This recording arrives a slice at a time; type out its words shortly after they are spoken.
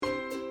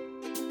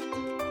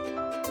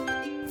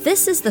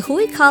This is the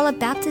Huikala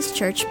Baptist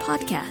Church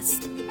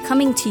podcast,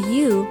 coming to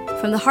you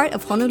from the heart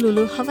of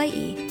Honolulu,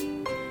 Hawaii.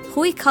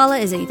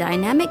 Huikala is a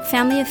dynamic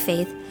family of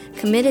faith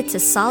committed to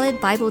solid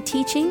Bible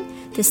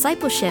teaching,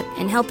 discipleship,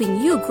 and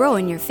helping you grow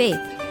in your faith.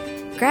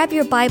 Grab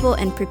your Bible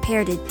and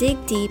prepare to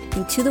dig deep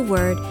into the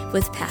Word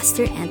with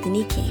Pastor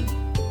Anthony King.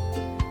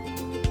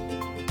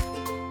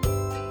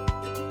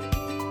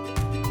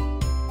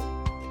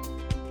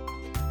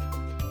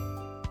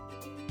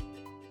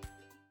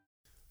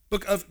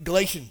 Book of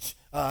Galatians.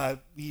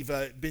 We've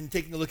been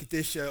taking a look at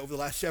this over the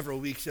last several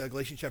weeks.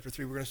 Galatians chapter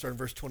 3, we're going to start in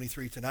verse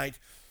 23 tonight.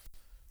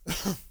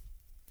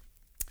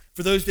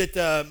 For those that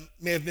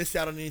may have missed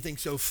out on anything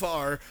so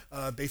far,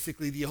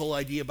 basically the whole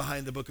idea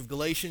behind the book of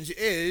Galatians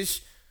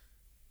is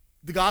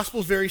the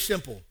gospel is very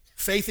simple.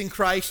 Faith in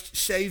Christ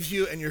saves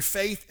you, and your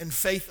faith and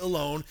faith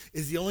alone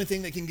is the only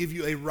thing that can give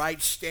you a right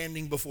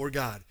standing before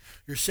God.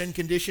 Your sin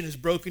condition has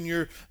broken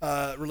your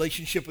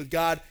relationship with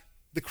God.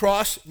 The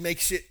cross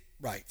makes it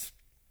right.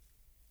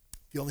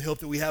 The only hope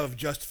that we have of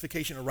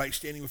justification or right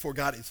standing before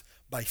God is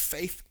by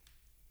faith.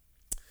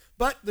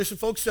 But there's some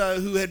folks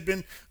who had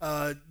been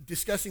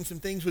discussing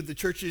some things with the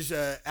churches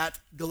at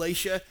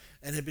Galatia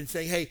and had been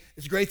saying, hey,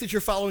 it's great that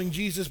you're following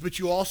Jesus, but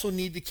you also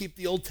need to keep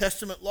the Old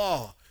Testament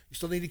law. You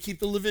still need to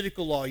keep the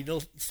Levitical law. You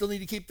still need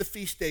to keep the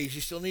feast days.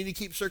 You still need to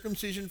keep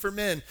circumcision for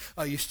men.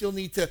 You still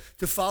need to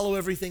follow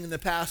everything in the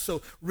past.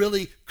 So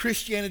really,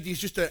 Christianity is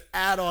just an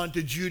add-on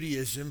to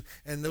Judaism,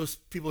 and those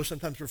people are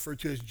sometimes referred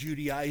to as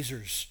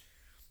Judaizers.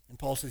 And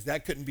Paul says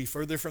that couldn't be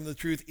further from the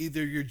truth.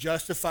 Either you're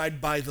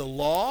justified by the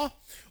law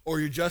or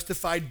you're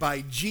justified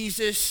by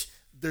Jesus.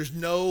 There's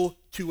no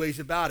two ways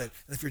about it.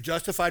 And if you're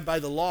justified by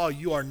the law,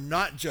 you are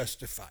not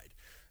justified.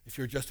 If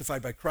you're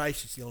justified by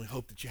Christ, it's the only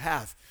hope that you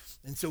have.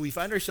 And so we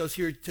find ourselves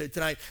here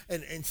tonight.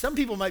 And some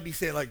people might be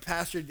saying, like,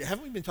 Pastor,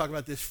 haven't we been talking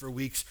about this for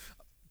weeks?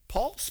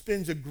 Paul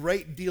spends a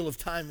great deal of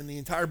time in the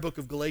entire book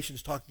of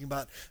Galatians talking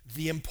about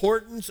the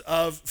importance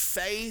of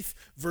faith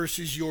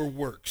versus your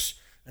works,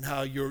 and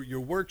how your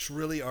works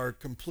really are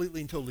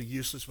completely and totally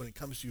useless when it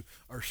comes to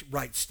our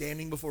right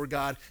standing before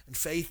God, and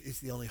faith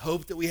is the only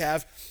hope that we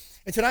have.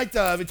 And tonight,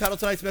 I've entitled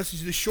tonight's message,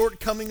 The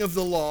Shortcoming of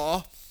the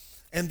Law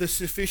and the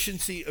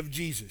Sufficiency of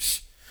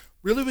Jesus.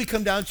 Really, we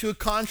come down to a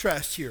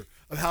contrast here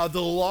of how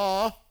the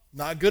law,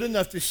 not good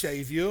enough to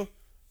save you,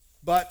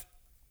 but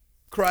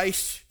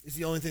Christ is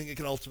the only thing that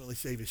can ultimately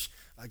save us.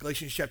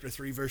 Galatians chapter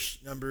 3, verse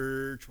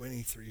number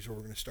 23 is where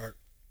we're going to start.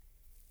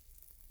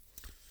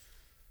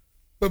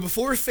 But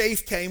before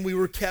faith came, we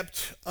were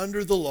kept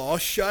under the law,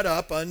 shut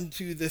up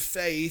unto the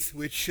faith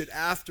which should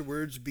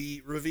afterwards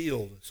be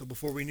revealed. So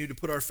before we knew to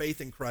put our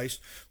faith in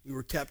Christ, we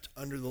were kept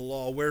under the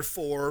law.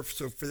 Wherefore,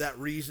 so for that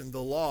reason,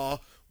 the law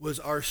was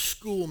our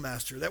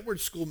schoolmaster. That word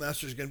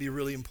schoolmaster is going to be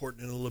really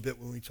important in a little bit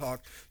when we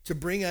talk, to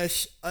bring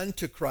us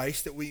unto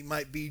Christ that we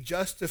might be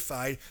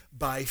justified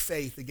by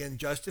faith. Again,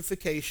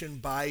 justification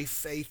by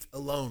faith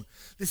alone.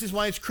 This is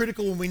why it's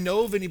critical when we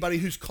know of anybody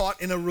who's caught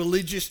in a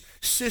religious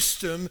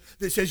system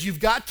that says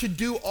you've got to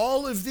do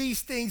all of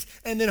these things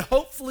and then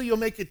hopefully you'll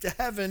make it to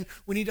heaven.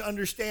 We need to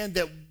understand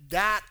that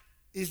that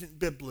isn't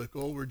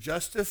biblical. We're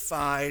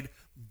justified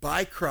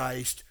by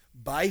Christ,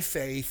 by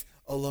faith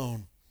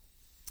alone.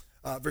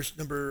 Verse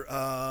number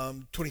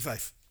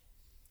 25.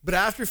 But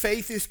after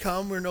faith is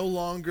come, we're no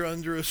longer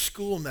under a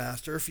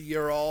schoolmaster, for ye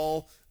are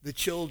all the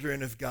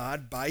children of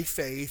God by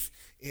faith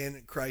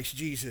in Christ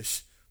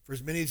Jesus. For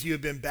as many as you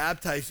have been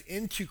baptized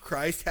into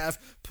Christ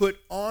have put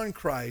on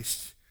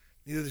Christ.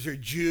 Neither is there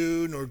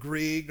Jew, nor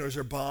Greek, nor is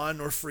there bond,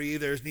 nor free.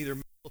 There is neither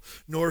male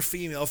nor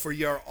female, for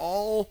ye are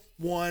all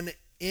one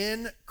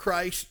in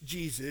Christ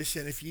Jesus.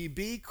 And if ye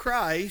be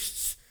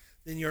Christ's,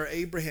 then ye are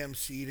Abraham's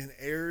seed and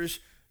heirs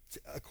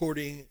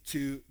according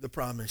to the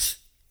promise.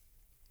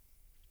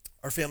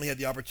 Our family had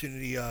the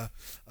opportunity a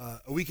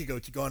week ago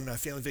to go on a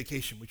family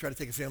vacation. We try to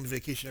take a family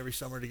vacation every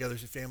summer together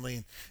as a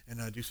family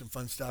and do some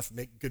fun stuff,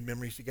 make good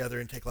memories together,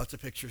 and take lots of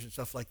pictures and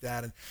stuff like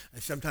that. And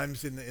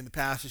sometimes in the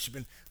past, it's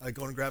been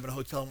going and grabbing a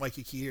hotel in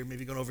Waikiki, or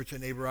maybe going over to a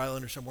neighbor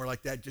island or somewhere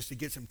like that, just to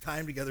get some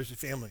time together as a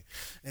family.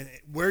 And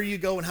where you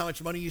go and how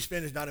much money you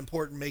spend is not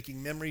important.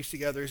 Making memories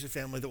together as a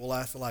family that will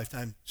last a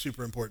lifetime,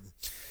 super important.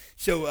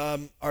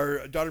 So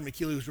our daughter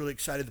Makila was really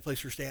excited. The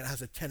place we're staying at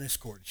has a tennis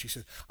court. She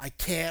said, I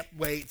can't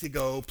wait to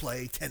go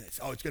play tennis.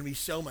 Oh, it's going to be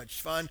so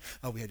much fun.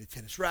 We had a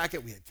tennis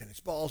racket. We had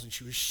tennis balls. And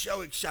she was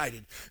so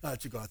excited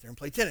to go out there and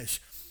play tennis.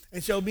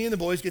 And so me and the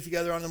boys get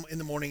together in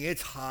the morning.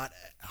 It's hot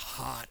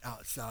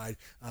outside,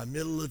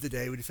 middle of the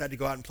day. We decide to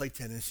go out and play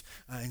tennis.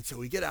 And so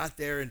we get out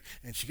there, and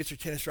she gets her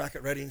tennis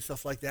racket ready and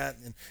stuff like that.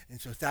 And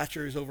so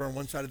Thatcher is over on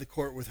one side of the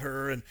court with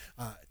her and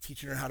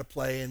teaching her how to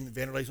play, and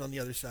Vanderlei's on the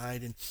other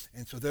side.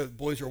 And so the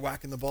boys are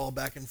whacking the ball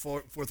back and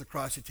forth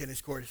across the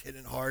tennis court,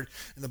 hitting it hard.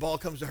 And the ball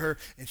comes to her,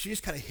 and she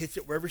just kind of hits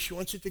it wherever she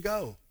wants it to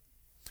go.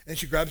 And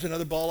she grabs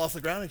another ball off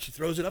the ground, and she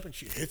throws it up, and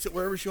she hits it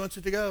wherever she wants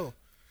it to go.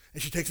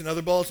 And she takes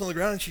another ball that's on the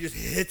ground and she just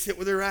hits it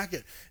with her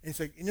racket. And it's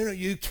like, no,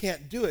 you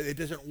can't do it. It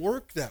doesn't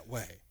work that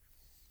way.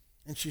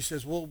 And she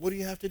says, well, what do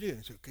you have to do? And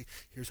I said, okay,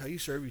 here's how you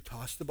serve. You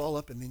toss the ball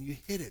up and then you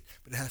hit it.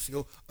 But it has to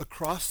go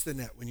across the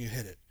net when you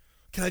hit it.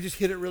 Can I just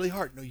hit it really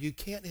hard? No, you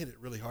can't hit it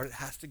really hard. It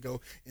has to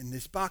go in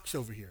this box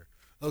over here.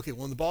 Okay,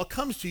 when the ball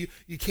comes to you,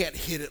 you can't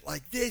hit it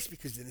like this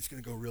because then it's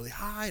going to go really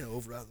high and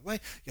over out of the way.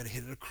 You got to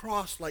hit it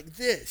across like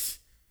this.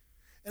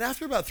 And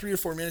after about 3 or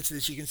 4 minutes of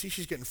this, you can see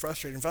she's getting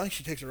frustrated. And finally,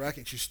 she takes a racket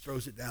and she just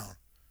throws it down.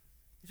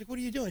 He's like, what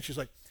are you doing? She's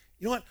like,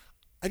 you know what?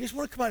 I just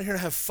want to come out here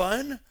and have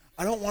fun.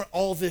 I don't want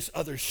all this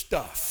other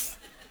stuff.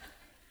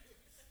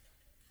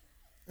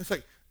 It's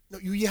like, no,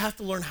 you have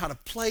to learn how to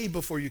play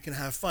before you can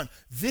have fun.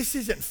 This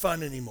isn't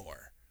fun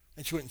anymore.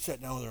 And she went and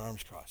sat down with her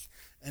arms crossed.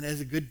 And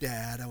as a good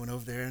dad, I went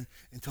over there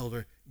and told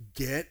her,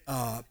 get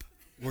up.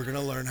 We're going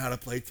to learn how to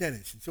play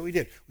tennis. And so we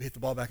did. We hit the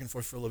ball back and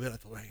forth for a little bit. I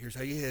told her, here's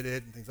how you hit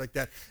it and things like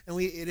that. And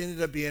it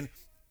ended up being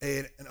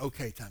an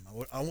okay time.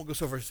 I won't go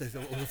so far as to say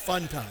it was a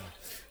fun time.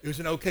 It was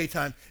an okay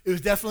time. It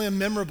was definitely a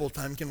memorable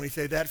time. Can we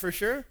say that for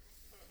sure?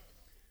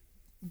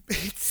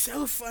 It's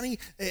so funny,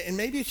 and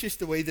maybe it's just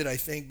the way that I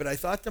think, but I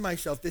thought to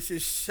myself, this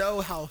is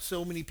so how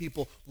so many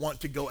people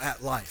want to go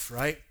at life,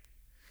 right?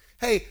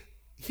 Hey,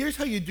 here's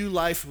how you do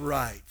life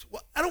right.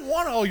 Well, I don't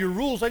want all your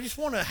rules. I just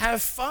want to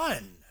have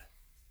fun.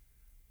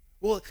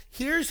 Well,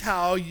 here's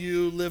how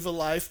you live a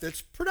life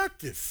that's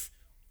productive.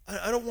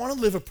 I don't want to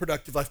live a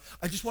productive life.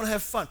 I just want to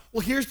have fun.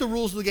 Well, here's the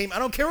rules of the game. I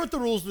don't care what the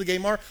rules of the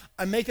game are.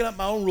 I'm making up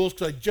my own rules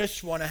because I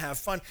just want to have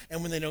fun.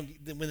 And when they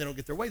don't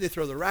get their way, they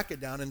throw the racket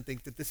down and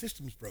think that the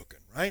system's broken,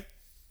 right?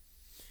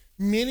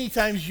 Many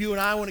times you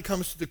and I, when it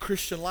comes to the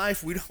Christian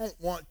life, we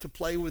don't want to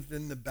play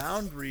within the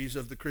boundaries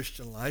of the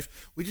Christian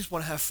life. We just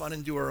want to have fun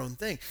and do our own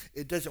thing.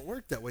 It doesn't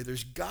work that way.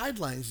 There's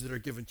guidelines that are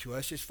given to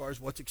us as far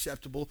as what's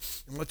acceptable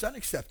and what's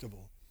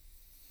unacceptable.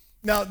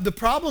 Now, the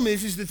problem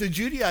is that the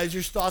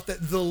Judaizers thought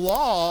that the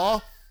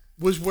law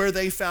was where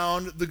they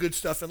found the good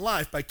stuff in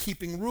life. By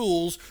keeping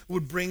rules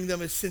would bring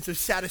them a sense of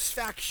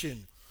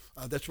satisfaction.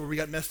 That's where we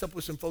got messed up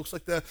with some folks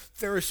like the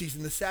Pharisees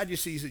and the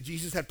Sadducees that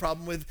Jesus had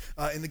problem with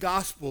in the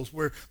Gospels,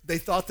 where they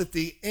thought that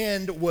the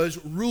end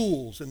was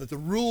rules and that the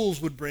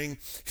rules would bring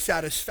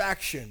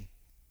satisfaction.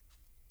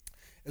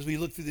 As we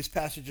look through this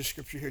passage of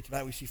Scripture here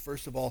tonight, we see,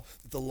 first of all,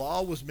 that the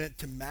law was meant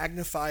to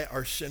magnify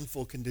our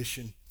sinful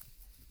condition.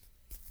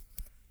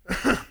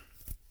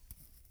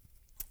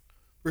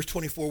 Verse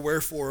 24,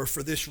 wherefore,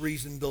 for this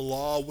reason, the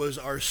law was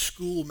our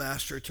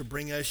schoolmaster to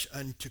bring us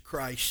unto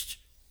Christ.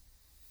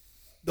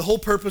 The whole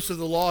purpose of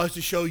the law is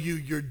to show you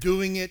you're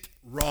doing it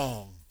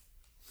wrong.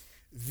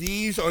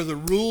 These are the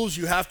rules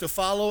you have to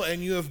follow,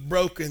 and you have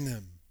broken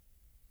them.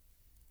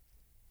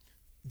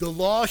 The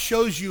law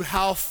shows you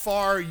how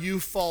far you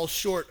fall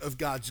short of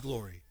God's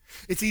glory.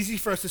 It's easy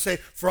for us to say,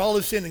 for all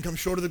have sinned and come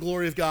short of the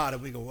glory of God.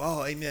 And we go,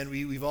 oh, amen,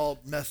 we've all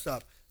messed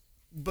up.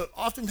 But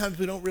oftentimes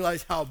we don't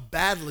realize how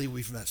badly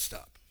we've messed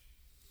up.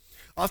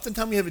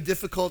 Oftentimes we have a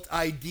difficult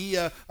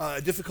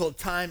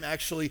time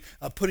actually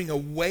putting a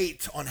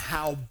weight on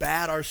how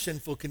bad our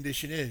sinful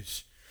condition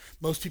is.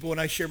 Most people, when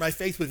I share my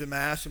faith with them, I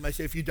ask them, I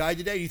say, if you die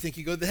today, you think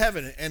you go to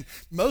heaven? And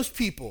most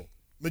people,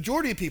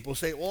 majority of people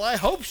say, well, I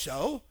hope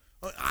so.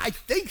 I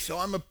think so.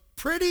 I'm a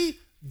pretty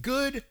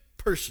good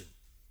person.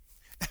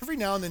 Every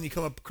now and then you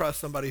come across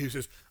somebody who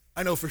says,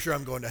 I know for sure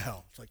I'm going to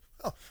hell. It's like,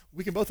 oh,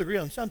 we can both agree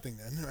on something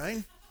then,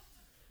 right?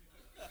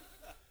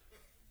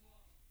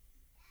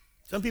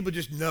 Some people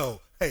just know,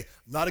 hey,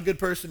 I'm not a good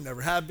person,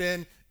 never have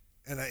been,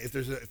 and if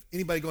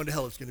anybody going to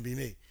hell, it's going to be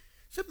me.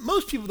 So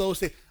most people, though,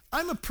 say,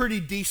 I'm a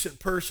pretty decent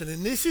person,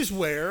 and this is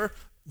where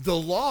the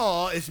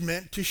law is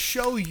meant to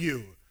show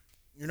you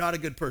you're not a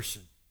good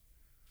person,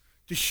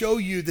 to show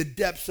you the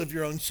depths of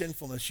your own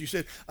sinfulness. You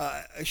said,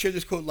 I shared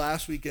this quote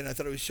last week, and I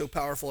thought it was so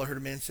powerful. I heard a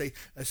man say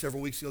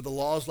several weeks ago, the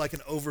law is like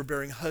an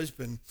overbearing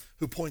husband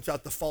who points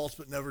out the faults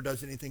but never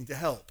does anything to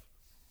help.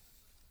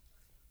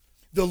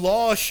 The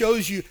law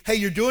shows you, hey,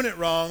 you're doing it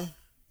wrong.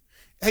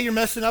 Hey, you're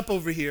messing up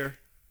over here.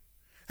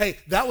 Hey,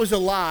 that was a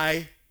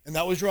lie, and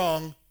that was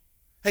wrong.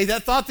 Hey,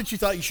 that thought that you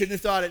thought, you shouldn't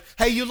have thought it.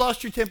 Hey, you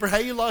lost your temper.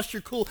 Hey, you lost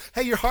your cool.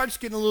 Hey, your heart's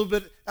getting a little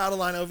bit out of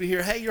line over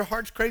here. Hey, your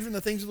heart's craving the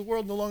things of the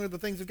world, no longer the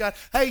things of God.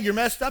 Hey, you're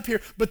messed up here.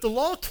 But the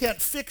law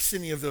can't fix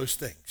any of those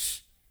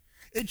things.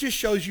 It just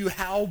shows you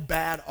how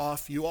bad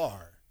off you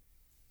are.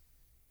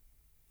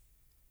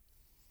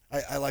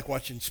 I like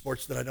watching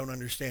sports that I don't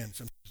understand.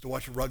 Sometimes to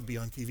watch rugby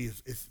on TV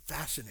is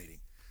fascinating.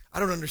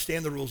 I don't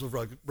understand the rules of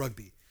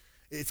rugby.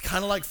 It's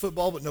kind of like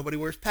football, but nobody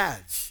wears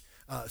pads.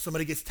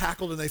 Somebody gets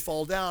tackled and they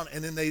fall down,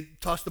 and then they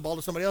toss the ball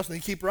to somebody else and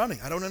they keep running.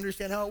 I don't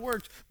understand how it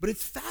works, but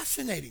it's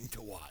fascinating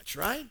to watch,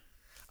 right?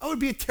 I would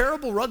be a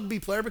terrible rugby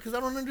player because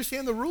I don't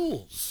understand the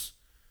rules.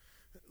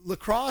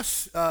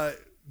 Lacrosse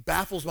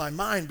baffles my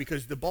mind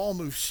because the ball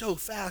moves so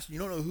fast and you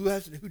don't know who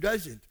has it and who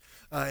doesn't.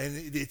 And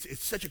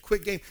it's such a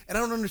quick game. And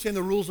I don't understand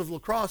the rules of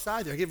lacrosse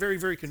either. I get very,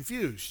 very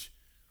confused.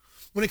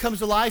 When it comes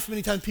to life,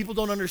 many times people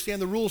don't understand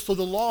the rules, so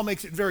the law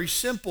makes it very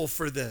simple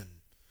for them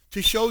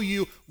to show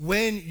you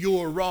when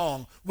you're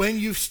wrong, when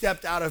you've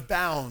stepped out of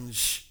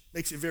bounds.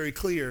 Makes it very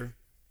clear.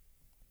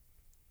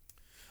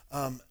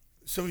 Some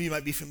of you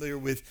might be familiar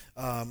with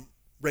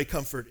Ray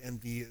Comfort and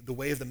the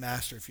Way of the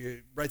Master. If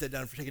you write that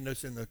down, if you're taking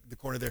notes in the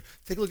corner there,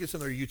 take a look at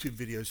some of their YouTube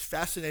videos.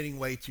 Fascinating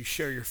way to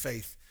share your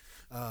faith.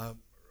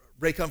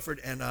 Ray Comfort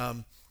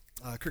and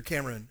Kirk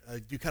Cameron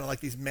do kind of like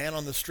these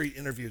man-on-the-street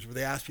interviews where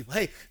they ask people,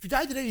 hey, if you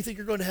died today, do you think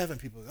you're going to heaven?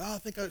 People go, oh, I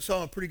think I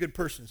saw a pretty good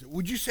person. Say,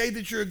 would you say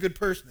that you're a good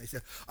person? They say,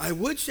 I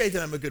would say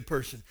that I'm a good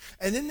person.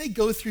 And then they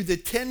go through the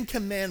 10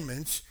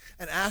 Commandments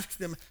and ask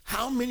them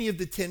how many of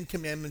the 10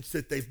 Commandments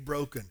that they've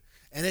broken.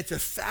 And it's a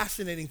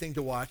fascinating thing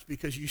to watch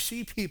because you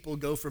see people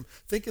go from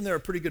thinking they're a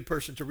pretty good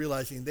person to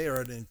realizing they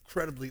are an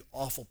incredibly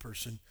awful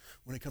person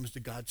when it comes to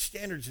God's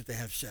standards that they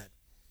have set.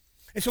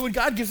 And so when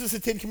God gives us the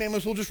 10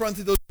 Commandments, we'll just run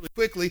through those really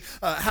quickly.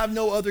 Have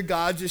no other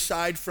gods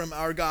aside from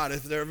our God.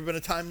 Has there ever been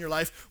a time in your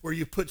life where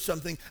you put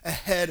something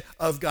ahead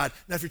of God?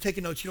 Now, if you're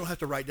taking notes, you don't have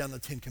to write down the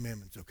 10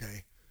 Commandments,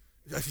 okay?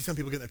 I see some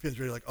people getting their pens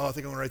ready like, oh, I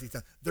think I'm going to write these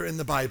down. They're in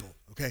the Bible,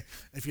 okay? And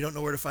if you don't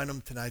know where to find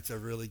them, tonight's a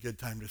really good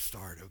time to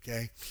start,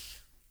 okay?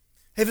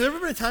 Have there ever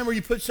been a time where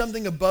you put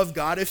something above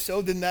God? If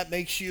so, then that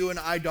makes you an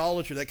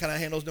idolater. That kind of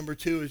handles number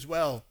 2 as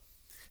well.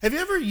 Have you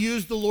ever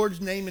used the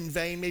Lord's name in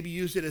vain, maybe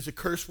used it as a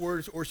curse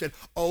word or said,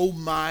 oh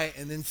my,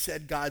 and then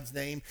said God's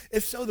name?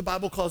 If so, the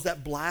Bible calls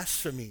that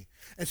blasphemy.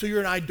 And so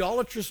you're an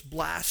idolatrous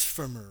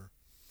blasphemer.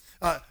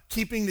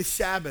 Keeping the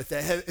Sabbath.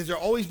 Has there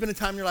always been a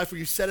time in your life where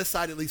you set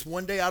aside at least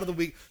one day out of the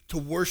week to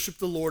worship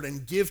the Lord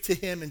and give to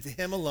him and to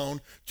him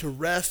alone to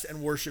rest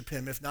and worship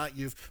him? If not,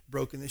 you've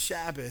broken the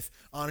Sabbath.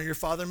 Honor your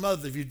father and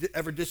mother. If you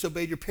ever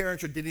disobeyed your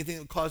parents or did anything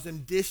that would cause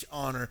them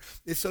dishonor.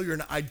 If so, you're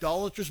an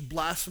idolatrous,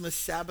 blasphemous,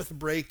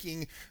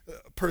 Sabbath-breaking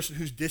person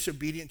who's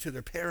disobedient to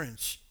their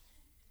parents.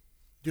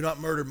 Do not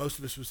murder. Most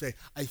of us would say,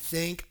 I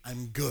think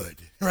I'm good,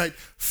 right?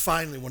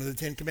 Finally, one of the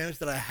 10 Commandments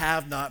that I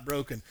have not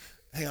broken.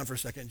 Hang on for a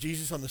second.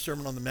 Jesus on the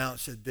Sermon on the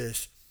Mount said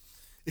this: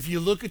 if you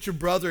look at your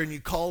brother and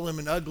you call him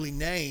an ugly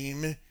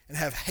name and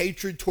have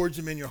hatred towards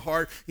him in your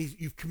heart,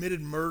 you've committed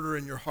murder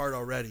in your heart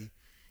already.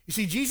 You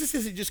see, Jesus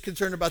isn't just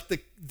concerned about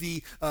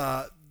the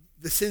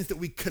sins that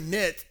we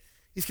commit.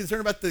 He's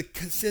concerned about the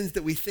sins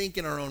that we think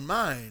in our own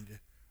mind.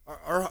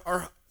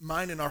 Our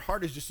mind and our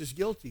heart is just as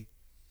guilty.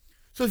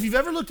 So if you've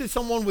ever looked at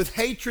someone with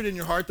hatred in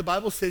your heart, the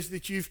Bible says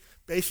that you've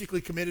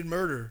basically committed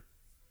murder.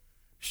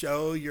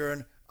 So you're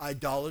an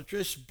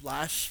idolatrous,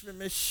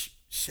 blasphemous,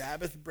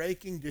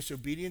 Sabbath-breaking,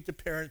 disobedient to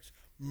parents,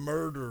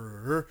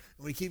 murderer.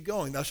 And we keep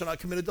going. Thou shalt not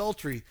commit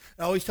adultery.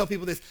 I always tell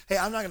people this, hey,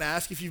 I'm not going to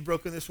ask if you've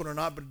broken this one or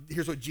not, but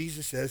here's what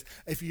Jesus says.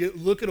 If you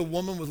look at a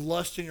woman with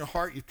lust in your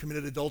heart, you've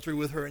committed adultery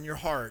with her in your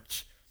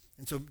heart.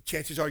 And so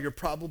chances are you're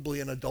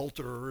probably an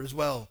adulterer as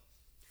well.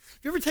 Have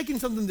you ever taken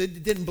something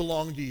that didn't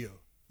belong to you?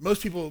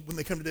 Most people, when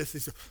they come to this, they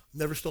say, I've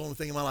never stolen a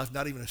thing in my life,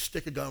 not even a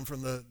stick of gum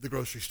from the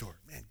grocery store.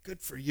 Man, good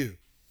for you.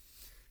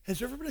 Has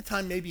there ever been a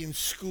time maybe in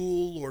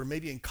school or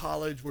maybe in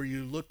college where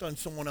you looked on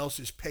someone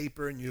else's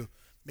paper and you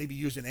maybe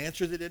used an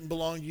answer that didn't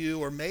belong to you,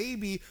 or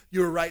maybe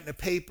you were writing a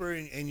paper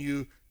and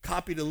you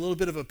copied a little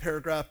bit of a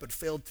paragraph but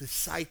failed to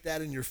cite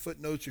that in your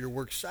footnotes or your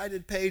works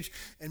cited page,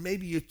 and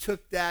maybe you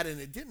took that and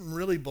it didn't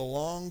really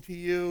belong to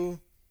you?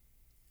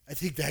 I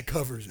think that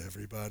covers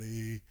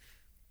everybody.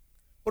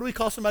 What do we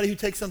call somebody who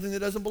takes something that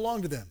doesn't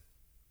belong to them?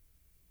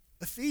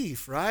 A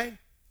thief, right?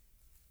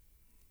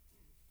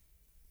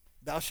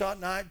 Thou shalt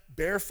not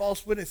bear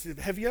false witness.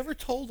 Have you ever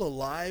told a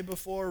lie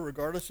before,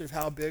 regardless of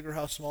how big or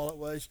how small it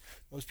was?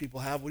 Most people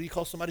have. What do you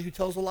call somebody who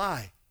tells a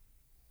lie?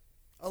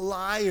 A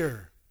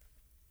liar.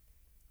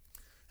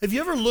 Have you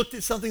ever looked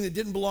at something that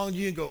didn't belong to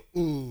you and go,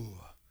 ooh,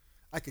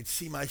 I could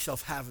see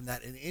myself having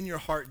that, and in your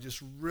heart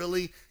just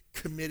really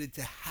committed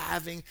to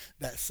having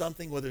that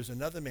something, whether it's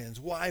another man's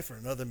wife or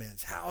another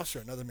man's house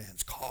or another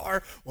man's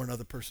car or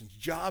another person's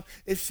job?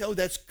 If so,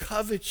 that's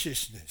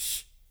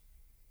covetousness.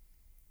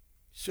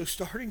 So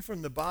starting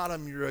from the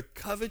bottom, you're a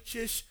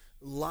covetous,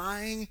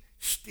 lying,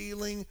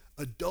 stealing,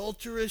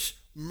 adulterous,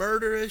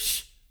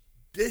 murderous,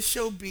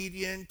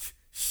 disobedient,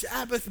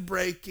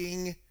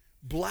 Sabbath-breaking,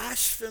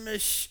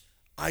 blasphemous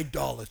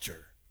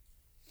idolater.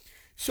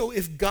 So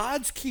if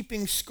God's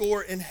keeping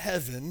score in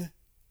heaven,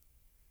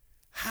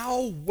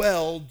 how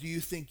well do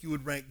you think you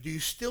would rank? Do you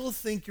still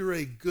think you're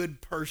a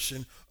good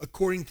person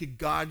according to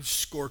God's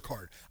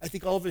scorecard? I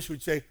think all of us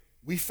would say,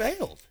 we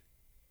failed.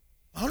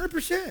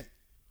 100%.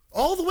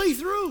 All the way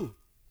through.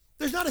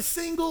 There's not a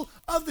single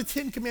of the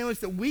 10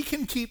 Commandments that we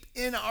can keep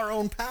in our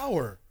own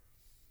power.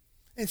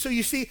 And so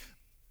you see,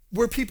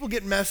 where people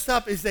get messed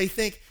up is they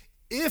think,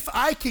 if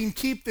I can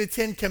keep the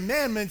 10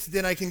 Commandments,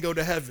 then I can go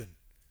to heaven.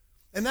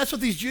 And that's what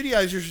these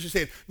Judaizers are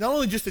saying. Not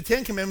only just the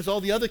 10 Commandments,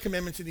 all the other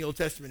commandments in the Old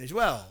Testament as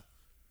well.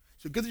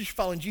 So good that you're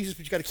following Jesus,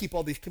 but you got to keep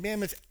all these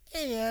commandments.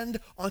 And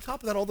on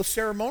top of that, all the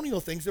ceremonial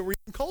things that were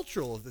even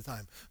cultural at the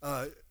time.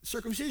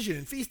 Circumcision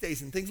and feast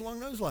days and things along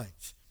those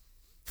lines.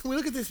 We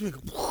look at this and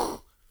we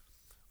go,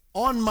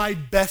 on my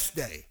best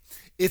day,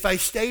 if I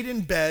stayed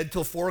in bed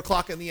till 4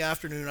 o'clock in the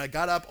afternoon, I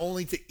got up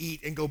only to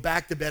eat and go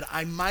back to bed,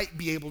 I might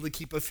be able to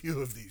keep a few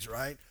of these,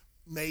 right?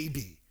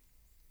 Maybe.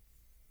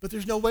 But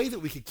there's no way that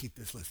we could keep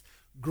this list.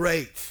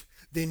 Great.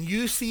 Then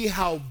you see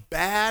how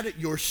bad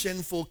your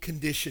sinful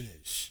condition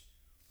is.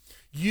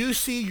 You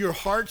see your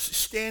heart's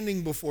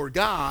standing before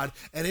God,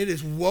 and it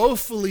is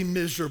woefully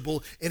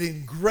miserable and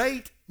in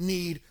great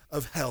need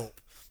of help.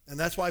 And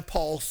that's why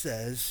Paul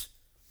says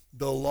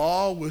The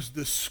law was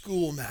the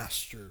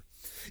schoolmaster.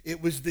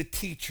 It was the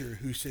teacher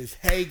who says,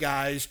 hey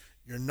guys,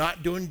 you're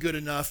not doing good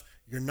enough.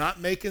 You're not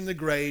making the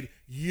grade.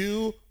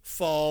 You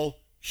fall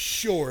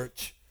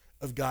short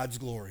of God's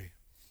glory.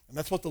 And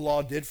that's what the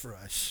law did for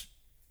us.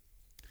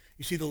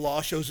 You see, the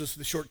law shows us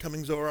the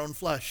shortcomings of our own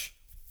flesh.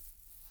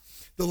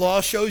 The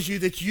law shows you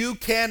that you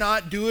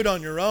cannot do it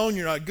on your own.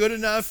 You're not good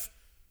enough.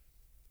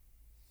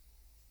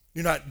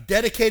 You're not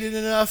dedicated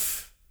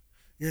enough.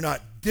 You're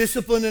not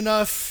disciplined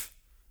enough.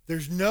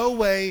 There's no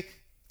way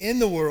in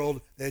the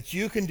world that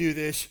you can do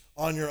this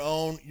on your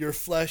own. Your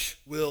flesh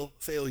will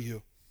fail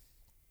you.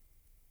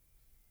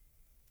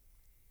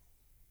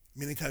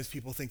 Many times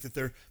people think that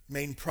their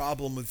main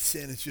problem with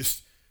sin is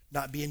just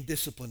not being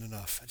disciplined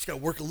enough. I just got to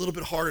work a little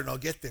bit harder and I'll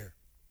get there.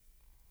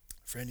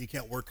 Friend, you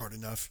can't work hard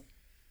enough.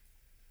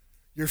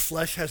 Your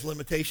flesh has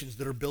limitations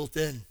that are built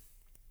in.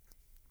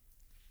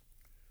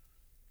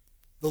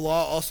 The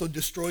law also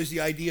destroys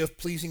the idea of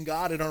pleasing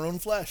God in our own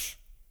flesh.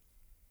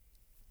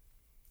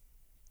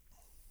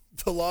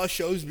 The law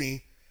shows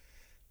me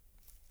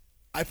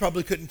I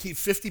probably couldn't keep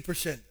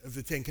 50% of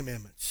the Ten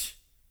Commandments.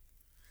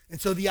 And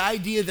so the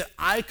idea that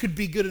I could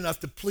be good enough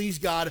to please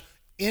God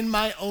in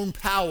my own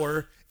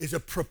power is a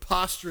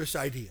preposterous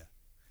idea.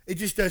 It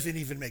just doesn't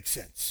even make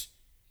sense.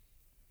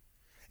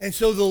 And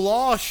so the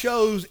law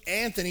shows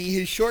Anthony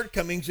his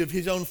shortcomings of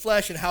his own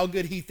flesh and how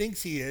good he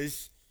thinks he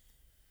is,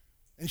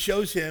 and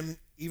shows him,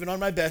 even on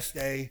my best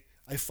day,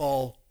 I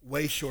fall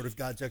way short of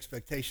God's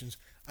expectations.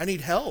 I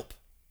need help.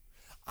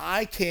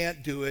 I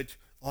can't do it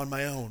on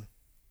my own.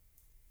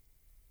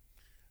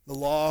 The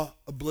law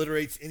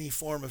obliterates any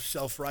form of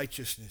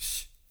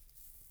self-righteousness.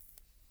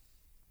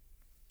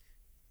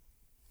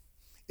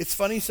 It's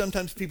funny,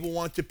 sometimes people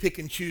want to pick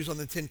and choose on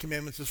the Ten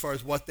Commandments as far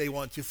as what they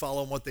want to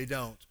follow and what they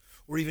don't,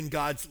 or even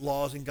God's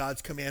laws and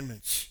God's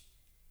commandments.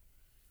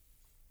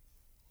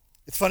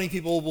 It's funny,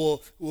 people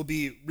will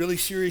be really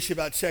serious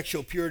about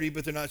sexual purity,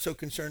 but they're not so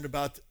concerned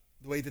about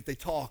the way that they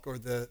talk or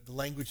the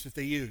language that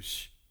they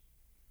use.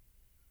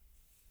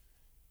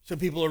 Some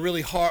people are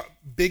really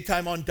big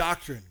time on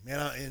doctrine.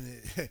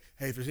 Hey,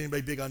 if there's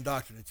anybody big on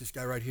doctrine, it's this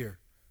guy right here.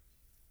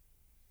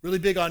 Really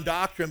big on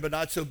doctrine, but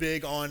not so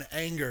big on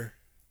anger.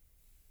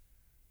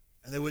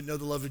 And they wouldn't know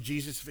the love of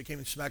Jesus if it came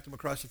and smacked them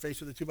across the face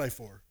with a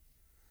 2x4.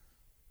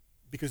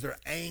 Because they're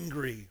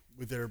angry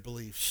with their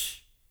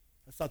beliefs.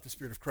 That's not the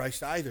Spirit of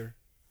Christ either.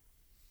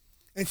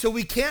 And so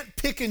we can't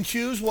pick and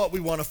choose what we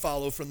want to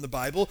follow from the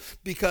Bible,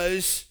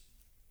 because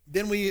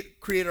then we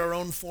create our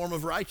own form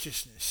of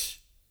righteousness.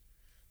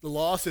 The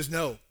law says,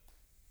 no,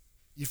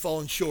 you've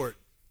fallen short.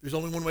 There's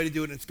only one way to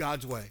do it, and it's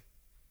God's way.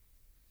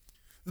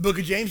 The book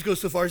of James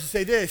goes so far as to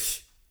say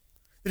this,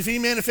 that if any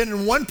man offended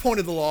in one point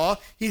of the law,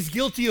 he's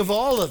guilty of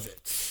all of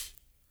it.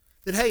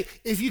 That, hey,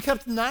 if you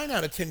kept 9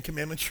 out of 10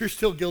 commandments, you're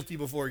still guilty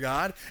before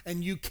God,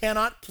 and you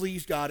cannot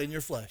please God in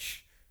your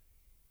flesh.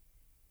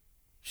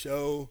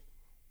 So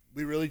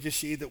we really just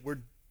see that we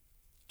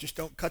just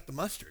don't cut the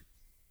mustard.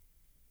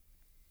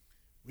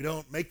 We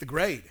don't make the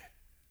grade.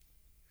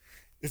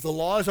 If the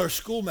law is our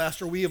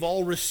schoolmaster, we have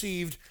all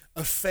received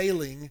a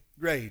failing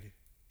grade.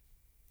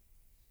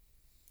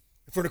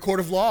 If we're in a court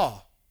of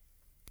law,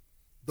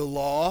 the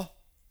law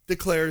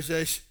declares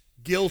us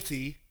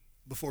guilty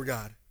before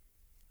God.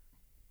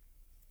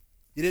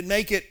 You didn't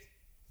make it,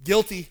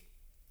 guilty.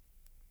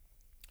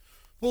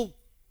 Well,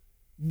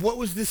 what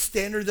was the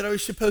standard that I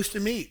was supposed to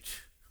meet?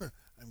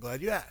 I'm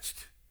glad you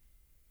asked.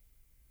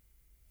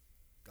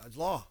 God's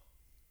law.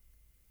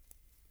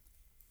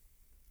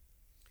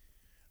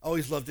 I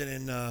always loved it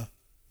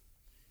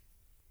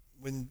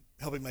when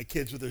helping my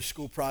kids with their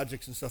school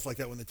projects and stuff like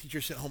that, when the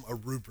teacher sent home a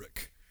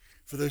rubric.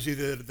 For those of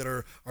you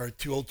that are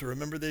too old to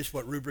remember this,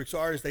 what rubrics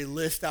are is they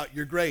list out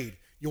your grade.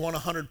 You want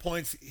 100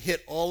 points,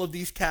 hit all of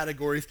these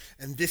categories,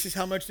 and this is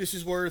how much this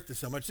is worth, this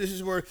is how much this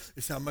is worth,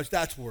 this is how much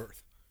that's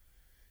worth.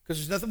 Because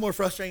there's nothing more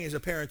frustrating as a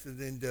parent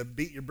than to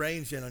beat your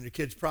brains in on your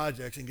kids'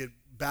 projects and get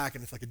back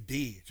and it's like a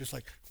D. It's just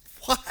like,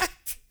 what?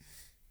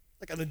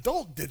 Like an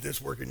adult did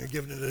this work and you're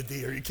giving it a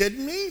D. Are you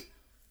kidding me?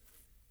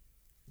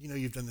 You know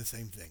you've done the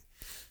same thing.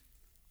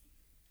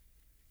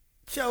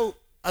 So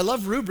I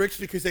love rubrics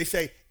because they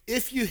say,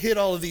 if you hit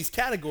all of these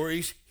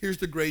categories, here's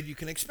the grade you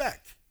can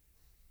expect.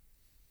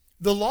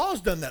 The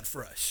law's done that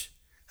for us.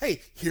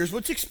 Hey, here's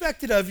what's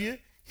expected of you.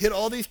 Hit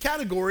all these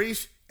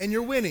categories and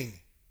you're winning.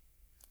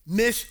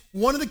 Miss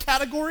one of the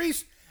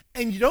categories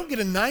and you don't get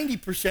a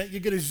 90%, you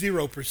get a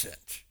 0%.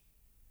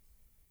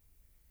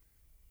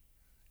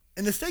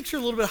 And the stakes are a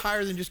little bit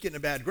higher than just getting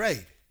a bad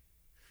grade.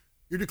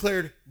 You're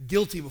declared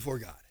guilty before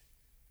God.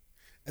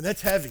 And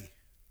that's heavy.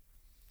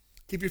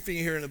 Keep your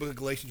finger here in the book of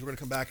Galatians. We're going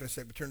to come back in a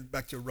second. Turn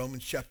back to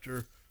Romans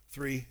chapter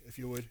 3, if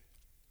you would.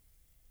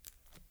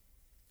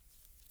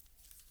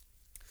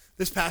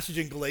 This passage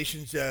in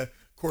Galatians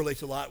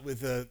correlates a lot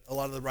with a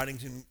lot of the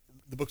writings in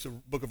the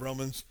book of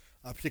Romans,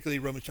 particularly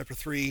Romans chapter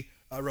 3,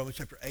 Romans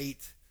chapter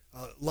 8.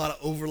 A lot of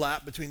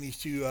overlap between these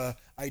two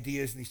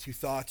ideas and these two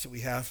thoughts that we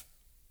have.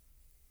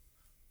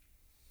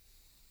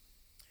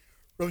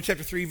 Romans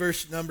chapter 3,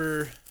 verse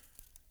number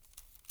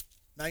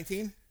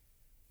 19.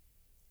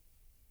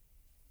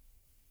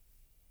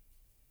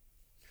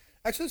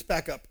 Actually, let's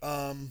back up.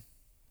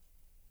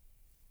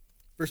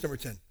 Verse number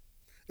 10.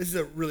 This is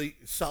a really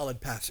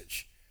solid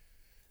passage.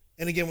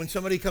 And again, when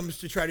somebody comes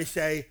to try to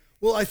say,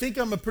 well, I think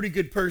I'm a pretty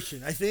good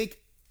person. I think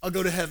I'll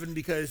go to heaven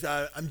because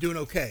I'm doing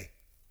okay.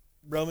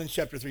 Romans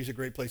chapter 3 is a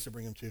great place to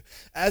bring them to.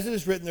 As it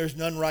is written, there's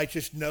none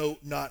righteous, no,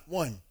 not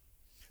one.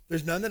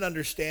 There's none that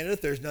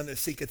understandeth. There's none that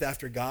seeketh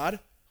after God.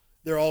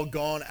 They're all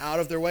gone out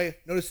of their way.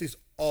 Notice these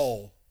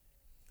all.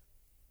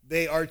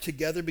 They are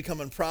together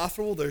become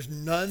unprofitable. There's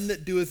none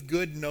that doeth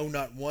good, no,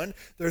 not one.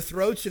 Their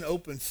throats an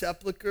open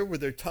sepulchre. With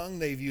their tongue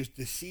they've used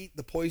deceit.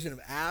 The poison of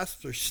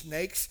asps or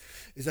snakes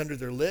is under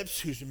their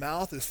lips, whose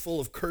mouth is full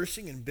of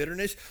cursing and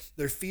bitterness.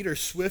 Their feet are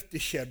swift to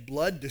shed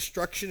blood.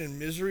 Destruction and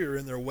misery are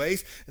in their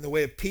ways. And the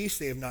way of peace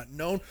they have not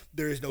known.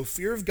 There is no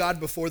fear of God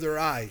before their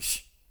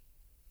eyes.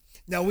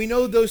 Now we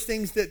know those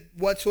things that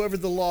whatsoever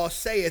the law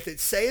saith, it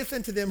saith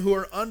unto them who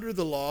are under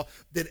the law,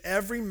 that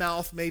every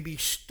mouth may be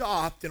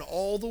stopped and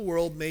all the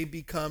world may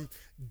become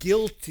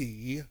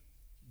guilty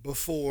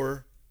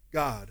before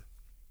God.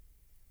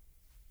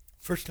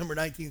 Verse number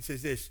 19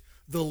 says this: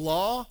 the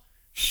law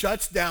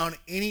shuts down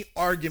any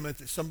argument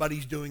that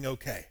somebody's doing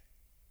okay.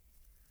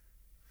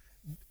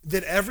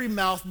 That every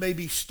mouth may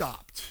be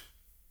stopped.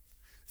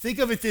 Think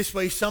of it this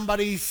way: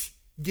 somebody's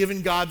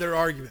giving God their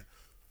argument.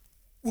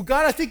 Well,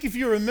 God, I think if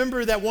you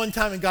remember that one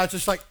time, and God's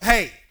just like,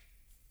 hey,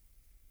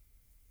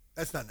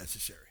 that's not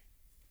necessary.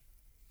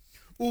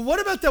 Well, what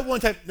about that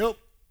one time? Nope,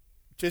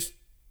 just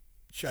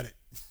shut it.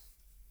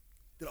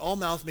 That all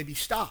mouths may be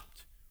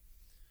stopped.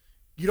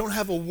 You don't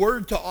have a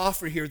word to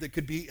offer here that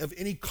could be of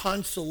any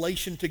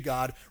consolation to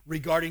God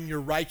regarding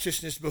your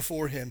righteousness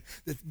before him,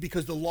 that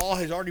because the law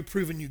has already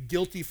proven you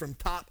guilty from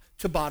top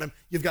to bottom,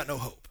 you've got no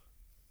hope.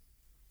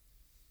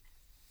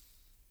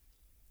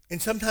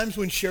 And sometimes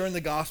when sharing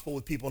the gospel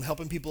with people and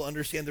helping people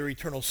understand their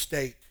eternal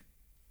state,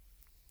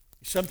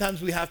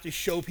 sometimes we have to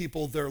show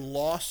people their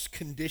lost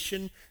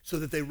condition so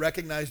that they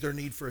recognize their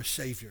need for a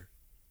Savior.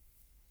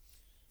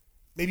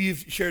 Maybe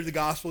you've shared the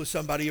gospel with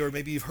somebody, or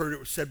maybe you've heard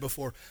it said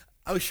before.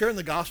 I was sharing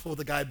the gospel with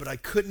a guy, but I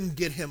couldn't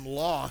get him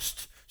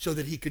lost so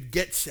that he could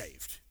get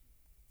saved.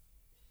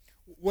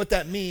 What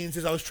that means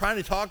is I was trying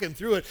to talk him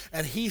through it,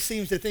 and he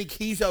seems to think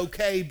he's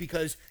okay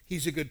because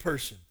he's a good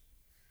person.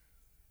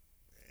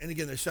 And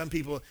again, there's some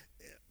people,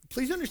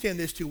 please understand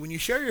this too, when you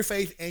share your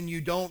faith and you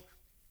don't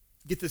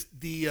get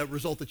the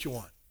result that you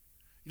want,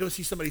 you don't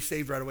see somebody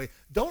saved right away,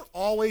 don't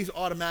always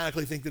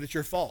automatically think that it's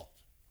your fault.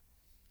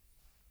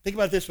 Think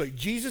about it this way: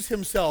 Jesus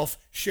himself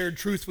shared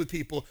truth with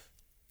people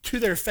to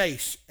their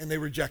face and they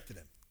rejected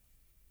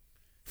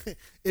him.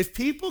 If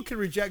people can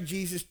reject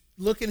Jesus,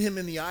 look at him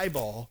in the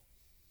eyeball,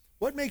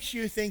 what makes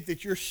you think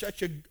that you're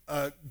such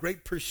a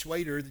great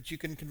persuader that you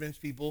can convince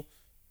people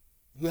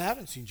who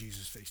haven't seen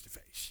Jesus face to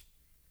face?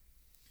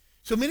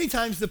 So many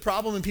times the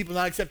problem in people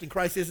not accepting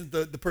Christ isn't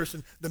the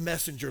person, the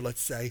messenger,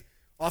 let's say.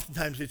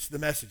 Oftentimes it's the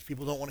message.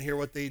 People don't want to hear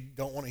what they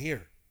don't want to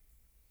hear.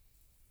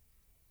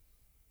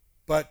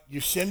 But you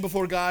sin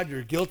before God,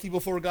 you're guilty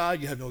before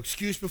God, you have no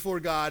excuse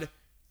before God.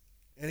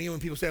 And even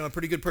when people say, I'm a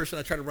pretty good person,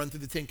 I try to run through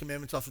the 10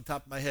 Commandments off the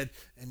top of my head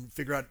and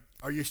figure out,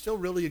 are you still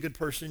really a good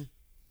person?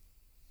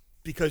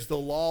 Because the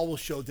law will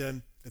show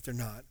them that they're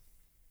not.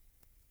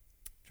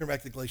 Turn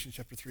back to Galatians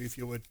chapter 3 if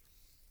you would.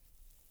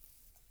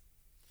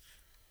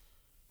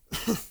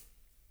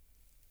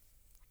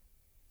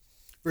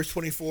 Verse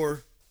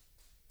 24,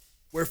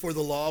 wherefore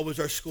the law was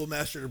our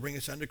schoolmaster to bring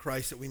us unto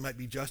Christ, that we might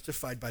be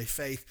justified by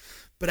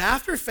faith. But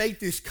after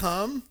faith is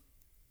come,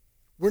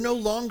 we're no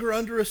longer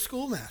under a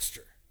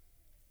schoolmaster.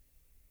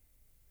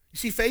 You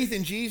see, faith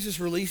in Jesus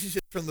releases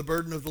it from the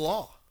burden of the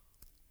law.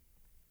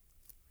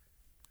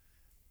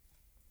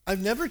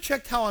 I've never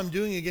checked how I'm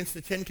doing against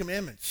the 10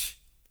 Commandments.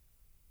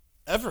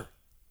 Ever.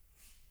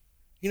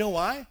 You know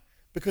why?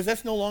 Because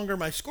that's no longer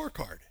my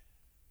scorecard.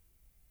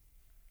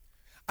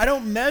 I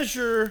don't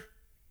measure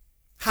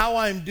how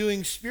I'm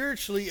doing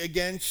spiritually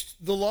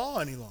against the law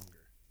any longer.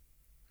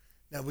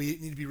 Now, we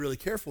need to be really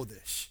careful with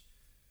this,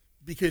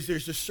 because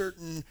there's a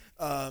certain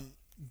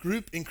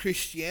group in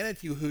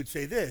Christianity who would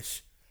say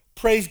this: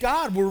 praise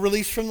God, we're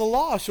released from the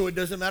law, so it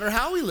doesn't matter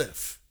how we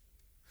live.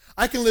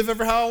 I can live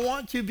ever how I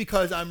want to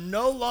because I'm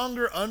no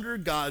longer under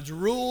God's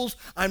rules.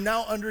 I'm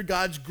now under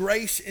God's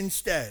grace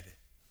instead.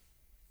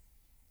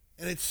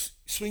 And it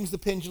swings the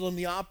pendulum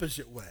the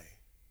opposite way.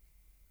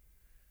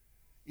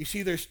 You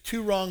see, there's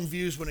two wrong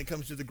views when it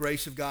comes to the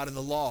grace of God and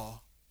the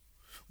law.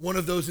 One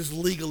of those is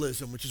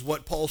legalism, which is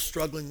what Paul's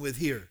struggling with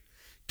here.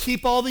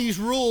 Keep all these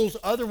rules,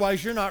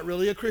 otherwise you're not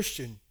really a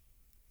Christian.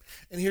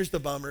 And here's the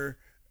bummer.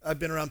 I've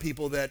been around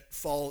people that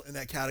fall in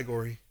that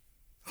category.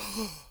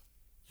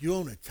 You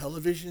own a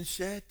television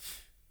set?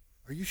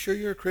 Are you sure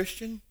you're a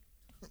Christian?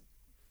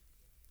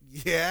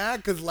 Yeah,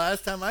 because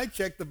last time I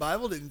checked, the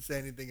Bible didn't say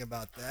anything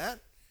about that.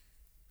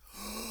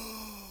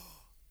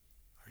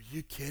 Are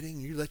you kidding?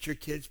 You let your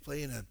kids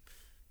play in a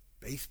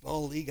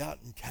baseball league out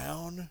in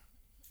town?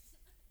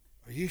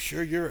 Are you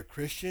sure you're a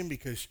Christian?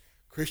 Because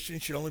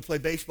Christians should only play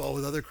baseball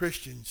with other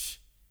Christians.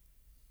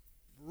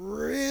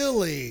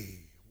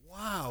 Really?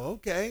 Wow,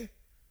 okay.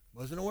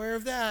 Wasn't aware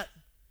of that.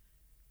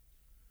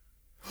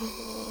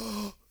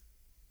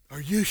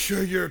 Are you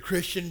sure you're a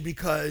Christian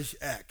because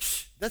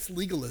X? That's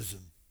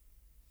legalism.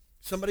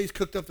 Somebody's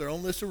cooked up their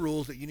own list of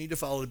rules that you need to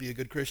follow to be a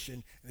good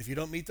Christian, and if you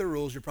don't meet the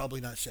rules, you're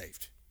probably not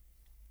saved.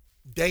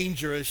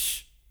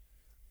 Dangerous.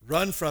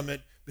 Run from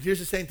it. But here's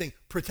the same thing.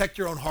 Protect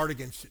your own heart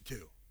against it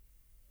too.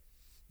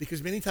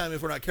 Because many times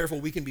if we're not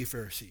careful, we can be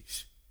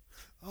Pharisees.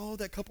 Oh,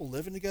 that couple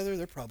living together,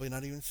 they're probably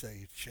not even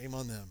saved. Shame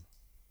on them.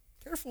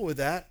 Careful with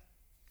that.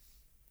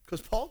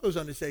 Because Paul goes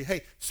on to say,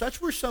 hey, such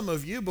were some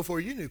of you before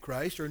you knew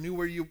Christ or knew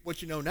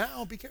what you know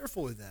now. Be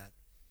careful with that.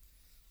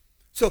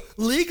 So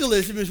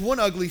legalism is one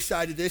ugly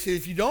side of this.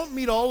 If you don't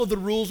meet all of the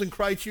rules and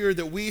criteria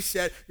that we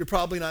set, you're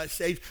probably not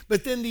saved.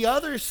 But then the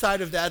other side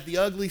of that, the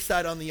ugly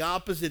side on the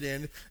opposite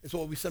end, is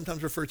what we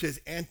sometimes refer to as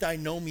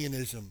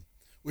antinomianism,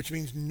 which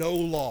means no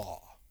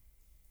law.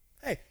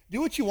 Hey, do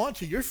what you want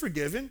to. You're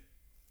forgiven.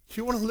 If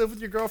you want to live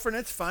with your girlfriend,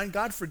 that's fine.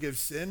 God forgives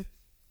sin.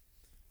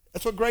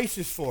 That's what grace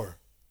is for.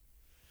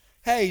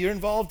 Hey, you're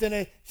involved in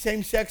a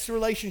same-sex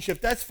relationship.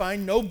 That's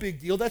fine. No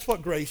big deal. That's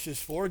what grace is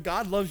for.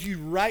 God loves you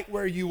right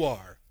where you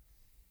are.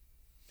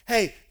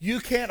 Hey, you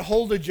can't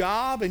hold a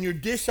job and you're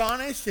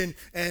dishonest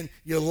and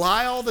you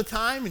lie all the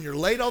time and you're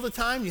late all the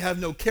time. You have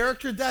no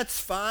character. That's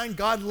fine.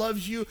 God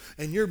loves you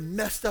and you're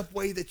messed up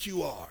way that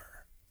you are.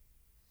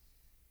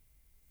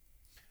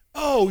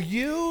 Oh,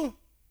 you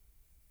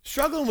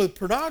struggling with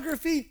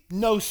pornography?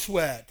 No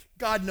sweat.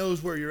 God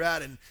knows where you're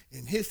at, and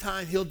in his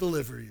time, he'll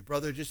deliver you.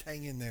 Brother, just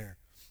hang in there.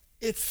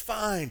 It's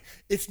fine.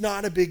 It's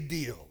not a big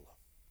deal.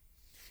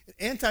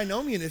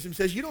 Antinomianism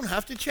says you don't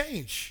have to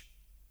change.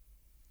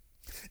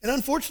 And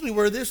unfortunately,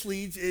 where this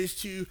leads is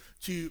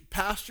to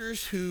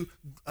pastors who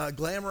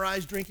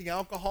glamorize drinking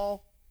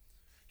alcohol,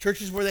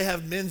 churches where they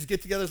have men's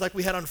get-togethers like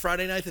we had on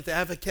Friday night, that they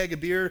have a keg of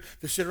beer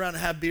to sit around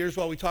and have beers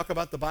while we talk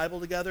about the Bible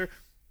together.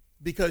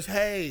 Because,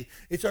 hey,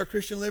 it's our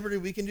Christian liberty.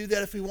 We can do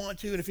that if we want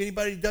to. And if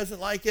anybody doesn't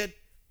like it,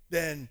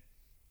 then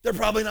they're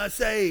probably not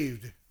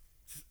saved.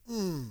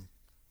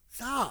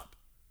 Stop.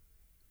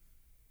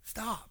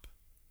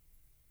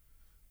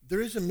 There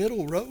is a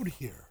middle road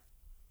here.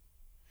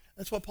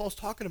 That's what Paul's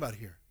talking about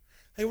here.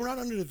 Hey, we're not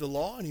under the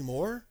law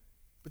anymore,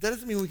 but that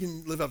doesn't mean we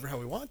can live ever how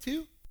we want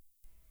to.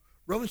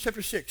 Romans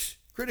chapter 6,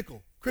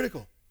 critical.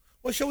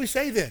 What shall we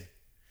say then?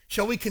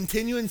 Shall we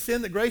continue in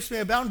sin that grace may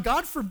abound?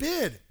 God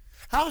forbid.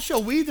 How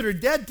shall we that are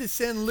dead to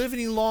sin live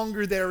any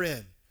longer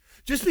therein?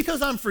 Just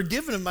because I'm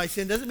forgiven of my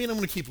sin doesn't mean I'm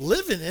going to keep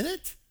living in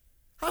it.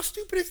 How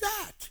stupid is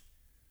that?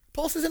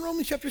 Paul says in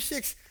Romans chapter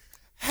 6,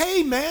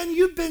 hey man,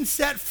 you've been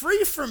set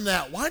free from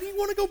that. Why do you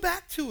want to go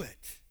back to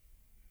it?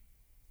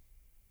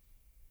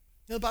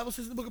 You know, the Bible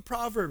says in the book of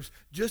Proverbs,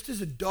 just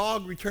as a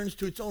dog returns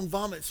to its own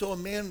vomit, so a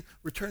man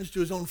returns to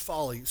his own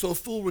folly. So a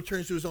fool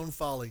returns to his own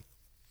folly.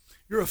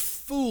 You're a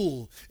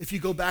fool if you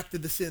go back to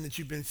the sin that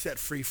you've been set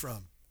free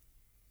from.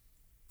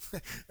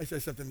 I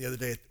said something the other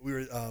day. We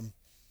were,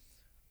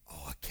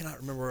 I cannot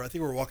remember. I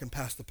think we were walking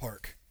past the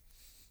park.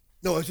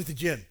 No, I was at the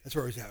gym. That's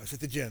where I was at. I was at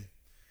the gym.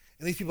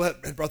 And these people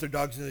had brought their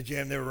dogs into the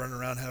gym. They were running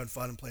around having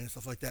fun and playing and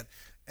stuff like that.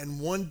 And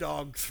one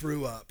dog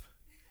threw up,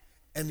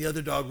 and the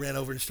other dog ran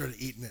over and started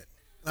eating it.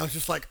 And I was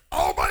just like,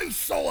 oh my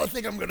soul, I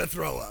think I'm going to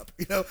throw up.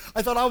 You know,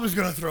 I thought I was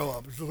going to throw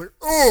up. It was like,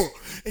 oh.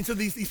 And so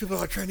these people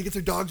are trying to get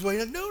their dogs away.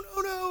 And no.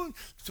 And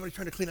somebody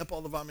trying to clean up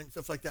all the vomit and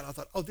stuff like that. And I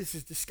thought, oh, this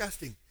is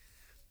disgusting.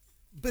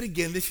 But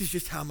again, this is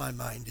just how my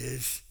mind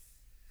is.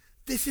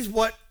 This is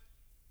what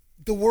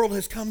the world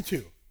has come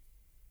to.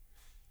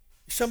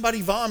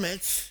 Somebody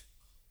vomits,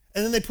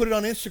 and then they put it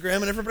on Instagram,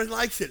 and everybody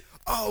likes it.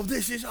 Oh,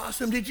 this is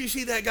awesome. Did you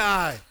see that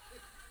guy?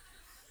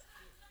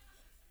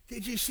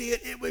 Did you see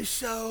it? It was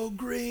so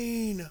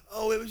green.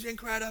 Oh, it was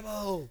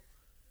incredible.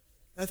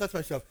 And I thought to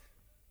myself,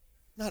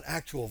 not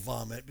actual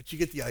vomit, but you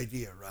get the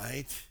idea,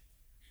 right?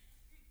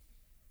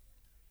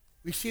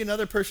 We see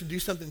another person do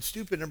something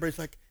stupid, and everybody's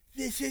like,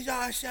 this is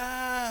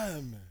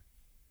awesome.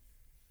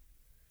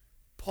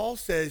 Paul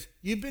says,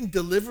 you've been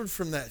delivered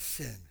from that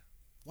sin.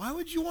 Why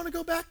would you want to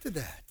go back to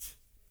that?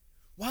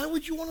 Why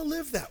would you want to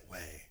live that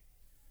way?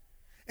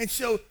 And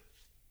so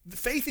the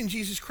faith in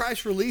Jesus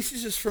Christ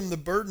releases us from the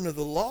burden of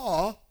the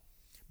law,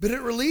 but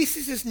it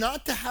releases us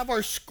not to have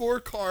our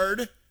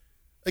scorecard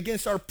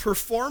against our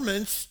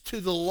performance to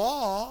the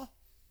law.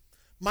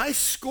 My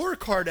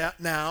scorecard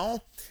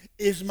now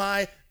is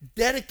my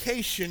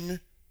dedication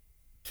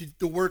to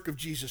the work of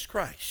Jesus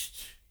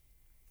Christ.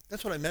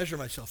 That's what I measure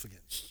myself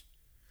against.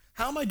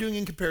 How am I doing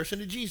in comparison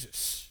to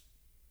Jesus?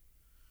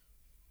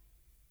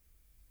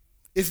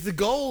 If the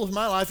goal of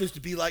my life is to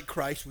be like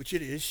Christ, which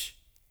it is,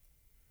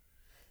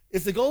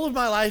 if the goal of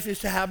my life is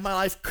to have my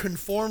life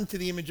conform to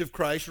the image of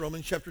Christ,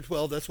 Romans chapter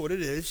 12, that's what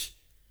it is,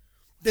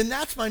 then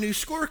that's my new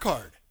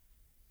scorecard.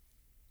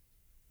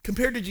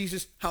 Compared to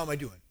Jesus, how am I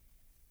doing?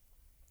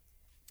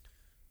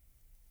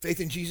 Faith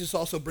in Jesus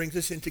also brings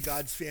us into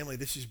God's family.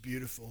 This is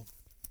beautiful.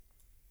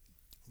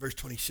 Verse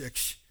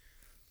 26.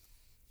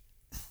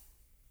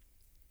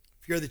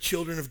 If you're the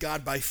children of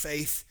God by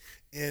faith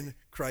in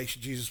Christ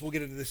Jesus. We'll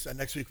get into this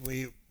next week when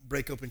we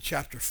break open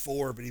chapter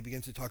 4, but he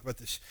begins to talk about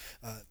this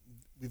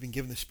We've been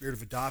given the spirit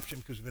of adoption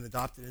because we've been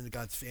adopted into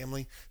God's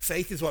family.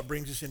 Faith is what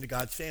brings us into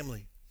God's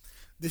family.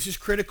 This is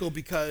critical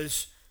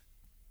because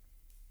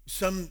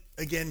some,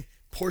 again,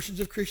 portions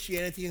of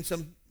Christianity and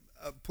some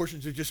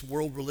portions of just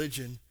world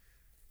religion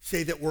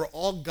say that we're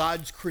all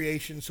God's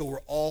creation, so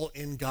we're all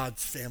in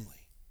God's family.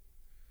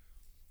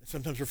 It's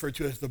sometimes referred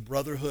to as the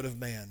brotherhood of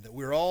man, that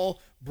we're all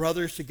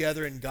brothers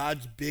together in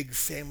God's big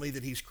family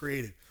that he's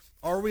created.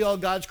 Are we all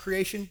God's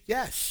creation?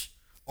 Yes.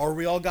 Are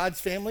we all God's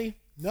family?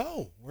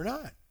 No, we're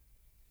not.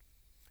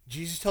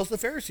 Jesus tells the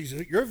Pharisees,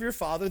 you're of your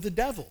father, the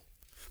devil.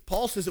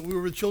 Paul says that we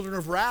were the children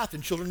of wrath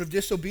and children of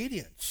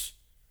disobedience.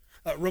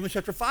 Romans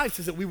chapter 5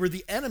 says that we were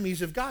the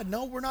enemies of God.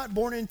 No, we're not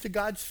born into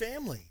God's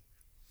family.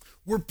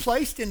 We're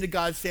placed into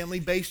God's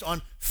family based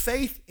on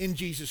faith in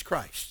Jesus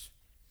Christ.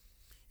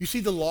 You see,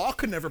 the law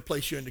could never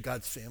place you into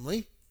God's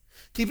family.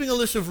 Keeping a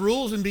list of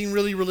rules and being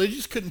really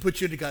religious couldn't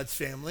put you into God's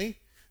family.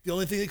 The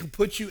only thing that could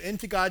put you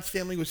into God's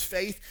family was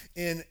faith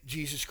in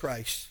Jesus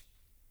Christ.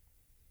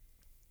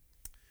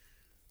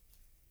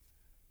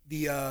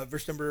 The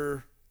verse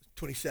number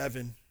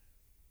 27.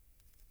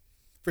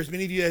 For as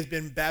many of you as have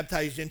been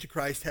baptized into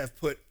Christ have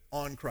put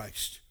on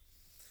Christ.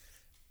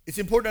 It's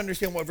important to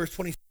understand what verse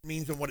 27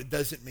 means and what it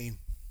doesn't mean.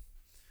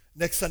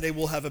 Next Sunday,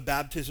 we'll have a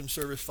baptism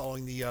service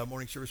following the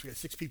morning service. We got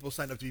 6 people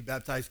signed up to be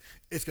baptized.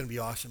 It's going to be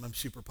awesome. I'm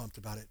super pumped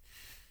about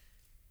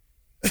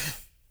it.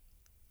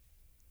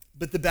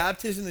 But the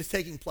baptism that's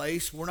taking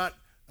place, we're not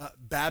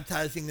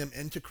baptizing them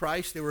into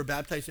Christ. They were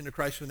baptized into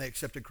Christ when they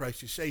accepted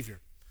Christ as Savior.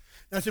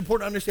 Now, it's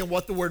important to understand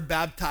what the word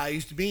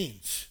baptized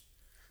means.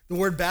 The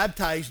word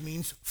baptized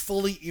means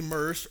fully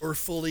immersed or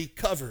fully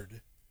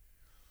covered.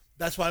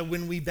 That's why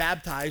when we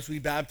baptize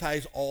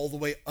all the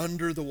way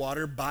under the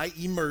water by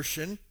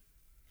immersion,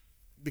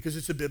 because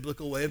it's a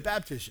biblical way of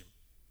baptism.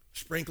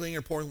 Sprinkling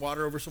or pouring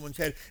water over someone's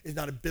head is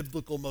not a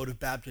biblical mode of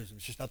baptism.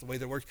 It's just not the way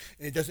that works,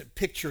 and it doesn't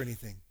picture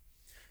anything.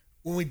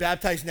 When we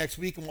baptize next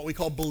week in what we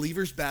call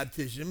believer's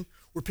baptism,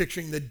 we're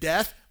picturing the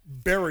death,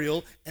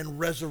 burial, and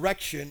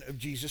resurrection of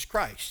Jesus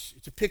Christ.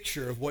 It's a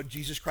picture of what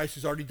Jesus Christ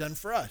has already done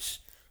for us.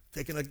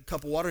 Taking a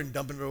cup of water and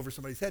dumping it over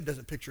somebody's head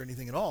doesn't picture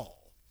anything at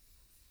all.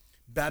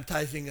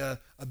 Baptizing a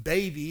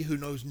baby who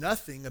knows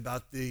nothing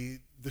about the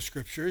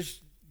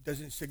scriptures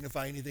doesn't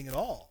signify anything at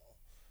all.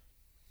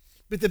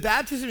 But the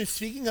baptism it's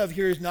speaking of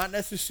here is not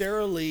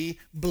necessarily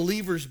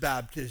believer's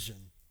baptism.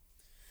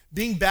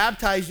 Being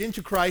baptized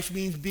into Christ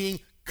means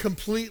being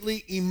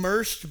completely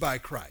immersed by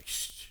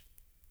Christ.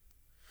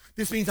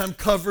 This means I'm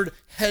covered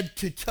head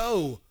to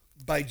toe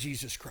by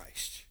Jesus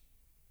Christ.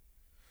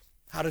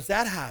 How does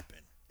that happen?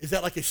 Is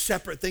that like a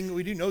separate thing that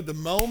we do? No, the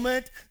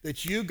moment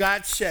that you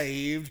got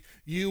saved,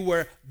 you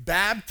were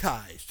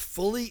baptized,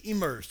 fully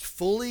immersed,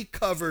 fully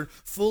covered,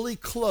 fully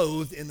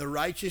clothed in the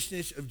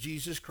righteousness of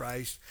Jesus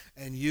Christ,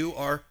 and you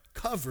are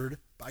covered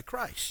by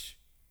Christ.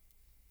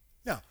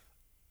 Now,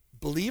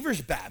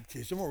 believers'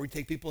 baptism, where we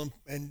take people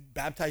and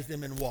baptize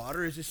them in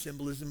water, is a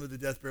symbolism of the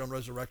death, burial, and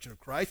resurrection of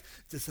Christ.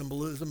 It's a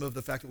symbolism of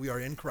the fact that we are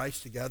in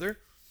Christ together.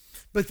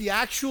 But the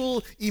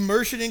actual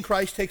immersion in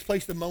Christ takes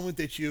place the moment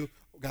that you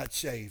got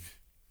saved.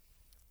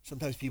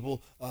 Sometimes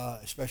people,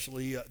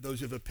 especially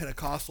those of a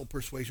Pentecostal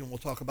persuasion, will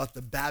talk about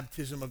the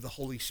baptism of the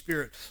Holy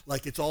Spirit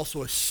like it's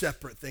also a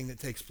separate thing that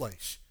takes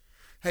place.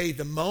 Hey,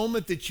 the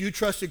moment that you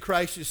trusted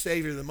Christ as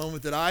Savior, the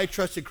moment that I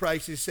trusted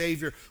Christ as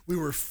Savior, we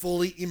were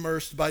fully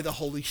immersed by the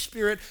Holy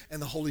Spirit, and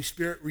the Holy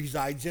Spirit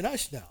resides in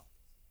us now.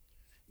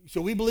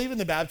 So we believe in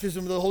the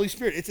baptism of the Holy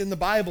Spirit. It's in the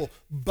Bible,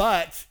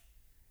 but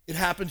it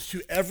happens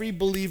to every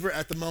believer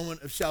at the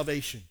moment of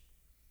salvation.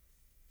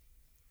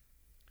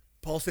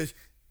 Paul says,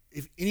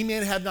 if any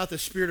man have not the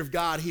Spirit of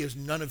God, he is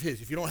none of his.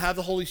 If you don't have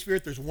the Holy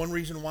Spirit, there's one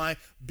reason why,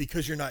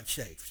 because you're not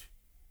saved.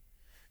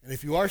 And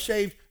if you are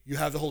saved, you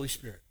have the Holy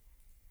Spirit.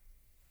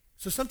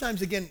 So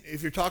sometimes, again,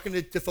 if you're talking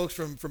to folks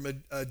from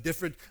a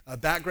different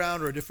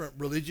background or a different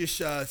religious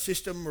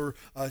system or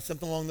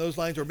something along those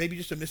lines, or maybe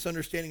just a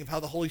misunderstanding of how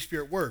the Holy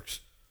Spirit works,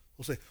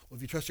 we'll say, well,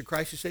 have you trusted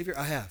Christ as Savior?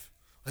 I have.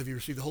 Have you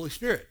received the Holy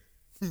Spirit?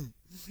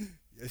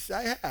 Yes,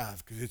 I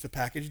have, because it's a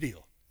package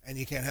deal, and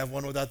you can't have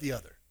one without the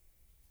other.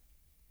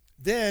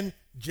 Then,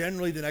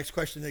 generally, the next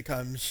question that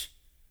comes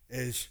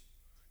is,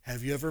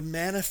 have you ever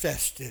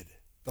manifested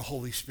the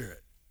Holy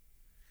Spirit?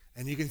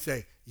 And you can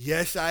say,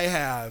 yes, I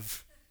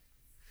have.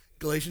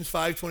 Galatians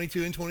 5,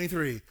 22 and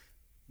 23.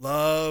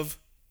 Love,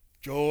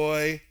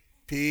 joy,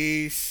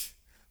 peace,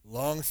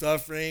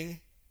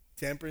 long-suffering,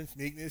 temperance,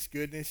 meekness,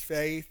 goodness,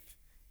 faith.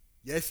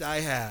 Yes,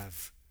 I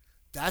have.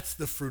 That's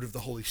the fruit of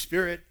the Holy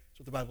Spirit. That's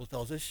what the Bible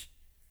tells us.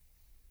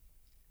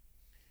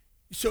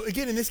 So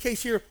again, in this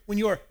case here, when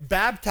you are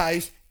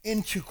baptized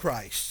into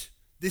Christ,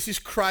 this is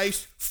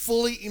Christ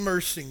fully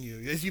immersing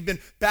you. As you've been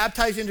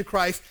baptized into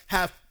Christ,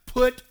 have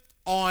put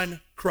on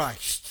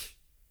Christ.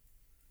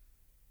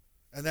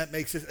 And that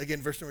makes it,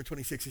 again, verse number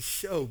 26 is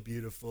so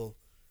beautiful.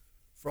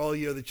 For all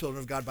you are the children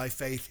of God by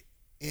faith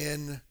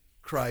in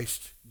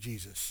Christ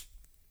Jesus.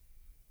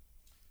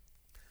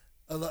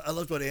 I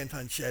loved what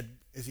Anton said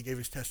as he gave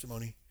his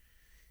testimony.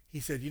 He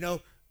said,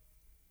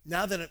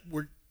 now that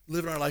we're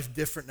living our life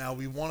different now.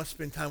 We want to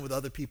spend time with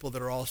other people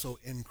that are also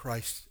in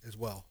Christ as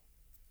well.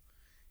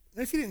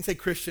 Notice he didn't say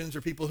Christians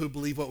or people who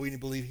believe what we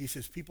believe. He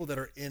says people that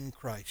are in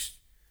Christ.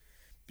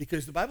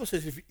 Because the Bible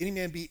says if any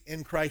man be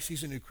in Christ,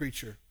 he's a new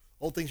creature.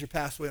 Old things are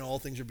passed away and all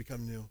things are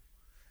become new.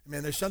 And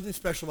man, there's something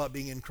special about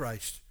being in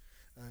Christ.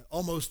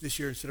 Almost this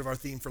year, instead of our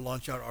theme for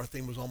Launch Out, our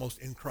theme was almost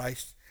in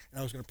Christ. And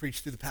I was going to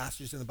preach through the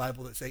passages in the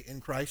Bible that say in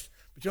Christ.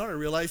 But you know what I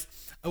realized?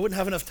 I wouldn't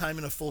have enough time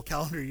in a full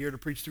calendar year to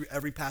preach through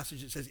every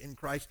passage that says in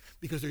Christ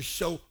because there's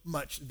so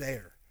much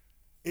there.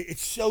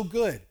 It's so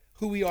good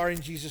who we are in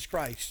Jesus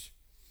Christ.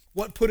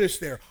 What put us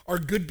there? Our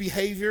good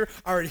behavior,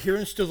 our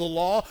adherence to the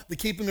law, the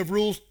keeping of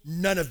rules,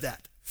 none of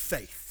that.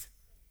 Faith.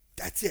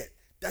 That's it.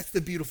 That's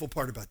the beautiful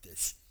part about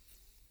this.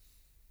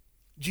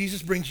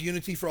 Jesus brings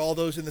unity for all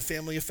those in the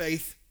family of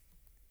faith.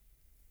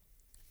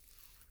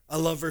 I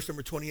love verse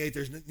number 28.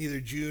 There's neither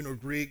Jew nor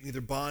Greek, neither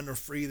bond nor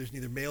free. There's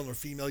neither male nor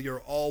female.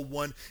 You're all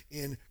one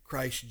in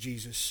Christ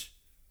Jesus.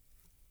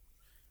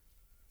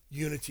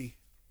 Unity.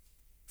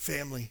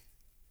 Family.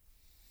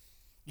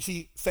 You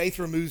see, faith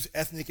removes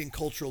ethnic and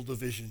cultural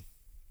division.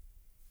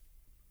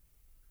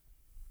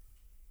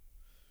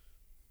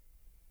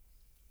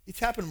 It's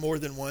happened more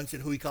than once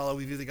at Huikala.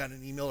 We've either gotten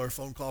an email or a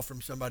phone call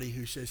from somebody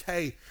who says,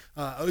 hey,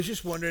 I was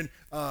just wondering,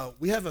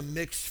 we have a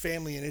mixed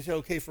family, and is it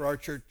okay for our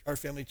church, our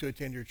family to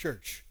attend your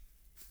church?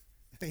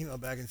 I email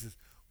back and says,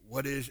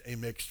 what is a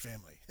mixed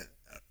family?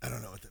 I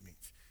don't know what that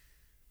means.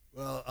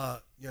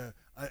 Well,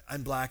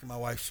 I'm black and my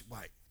wife's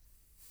white.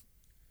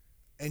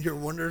 And you're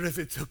wondering if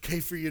it's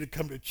okay for you to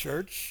come to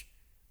church?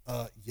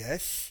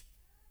 Yes.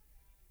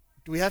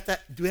 Do we have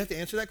to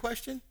answer that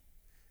question?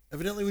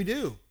 Evidently we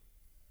do.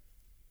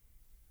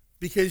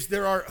 Because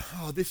there are,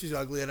 this is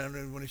ugly. I don't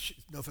even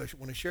know if I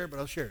want to share it, but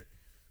I'll share it.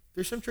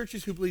 There's some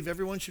churches who believe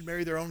everyone should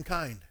marry their own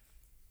kind.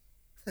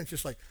 It's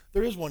just like,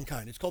 there is one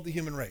kind. It's called the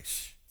human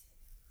race.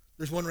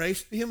 There's one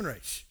race, the human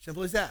race.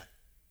 Simple as that.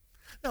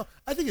 Now,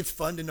 I think it's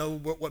fun to know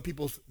what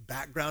people's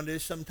background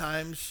is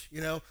sometimes,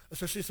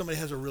 especially if somebody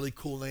has a really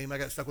cool name. I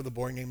got stuck with a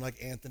boring name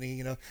like Anthony,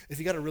 If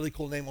you got a really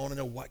cool name, I want to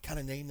know what kind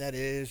of name that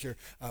is or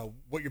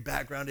what your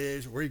background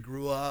is or where you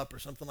grew up or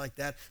something like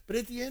that. But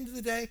at the end of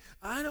the day,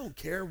 I don't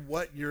care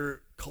what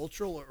your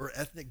cultural or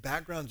ethnic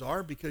backgrounds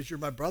are because you're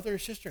my brother or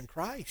sister in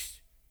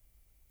Christ.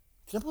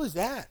 Simple as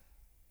that.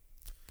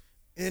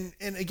 And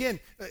again,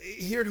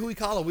 here at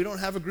Huikala, we don't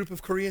have a group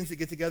of Koreans that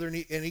get together and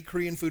eat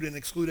Korean food and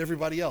exclude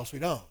everybody else. We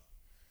don't.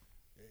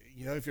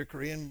 If you're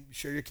Korean,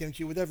 share your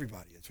kimchi with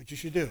everybody. That's what you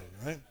should do,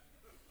 right?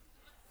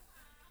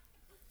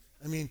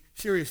 I mean,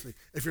 seriously,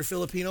 if you're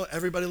Filipino,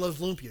 everybody loves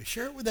lumpia.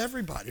 Share it with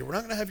everybody. We're not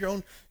going to have your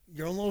own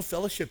little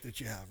fellowship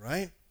that you have,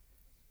 right?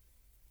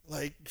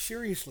 Like,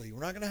 seriously,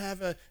 we're not going to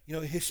have a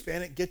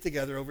Hispanic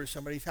get-together over at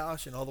somebody's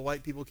house and all the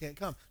white people can't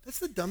come. That's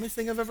the dumbest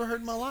thing I've ever heard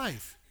in my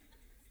life.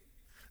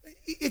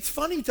 It's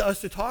funny to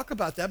us to talk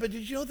about that, but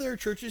did you know there are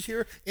churches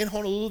here in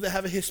Honolulu that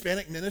have a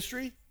Hispanic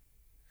ministry?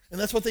 And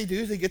that's what they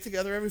do is they get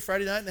together every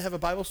Friday night and they have a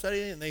Bible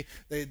study and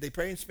they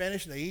pray in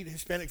Spanish and they eat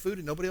Hispanic food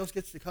and nobody else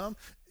gets to come.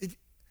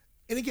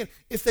 And again,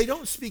 if they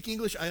don't speak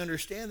English, I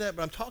understand that,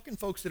 but I'm talking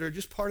folks that are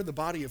just part of the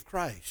body of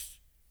Christ.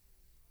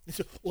 And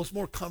so, it's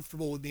more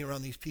comfortable with me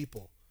around these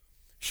people.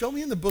 Show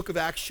me in the book of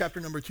Acts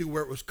chapter number 2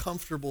 where it was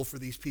comfortable for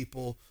these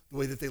people the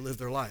way that they lived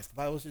their life. The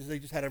Bible says they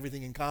just had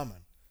everything in common.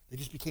 They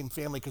just became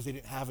family because they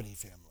didn't have any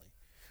family.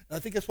 And I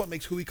think that's what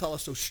makes Huikala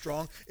so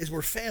strong is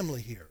we're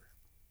family here.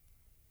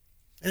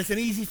 And it's an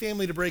easy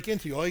family to break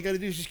into. All you got to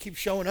do is just keep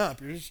showing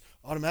up. You're just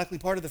automatically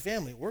part of the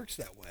family. It works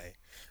that way.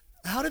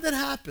 How did that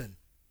happen?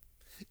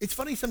 It's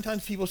funny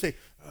sometimes people say,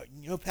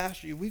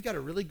 Pastor, we've got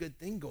a really good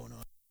thing going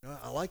on.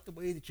 I like the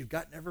way that you've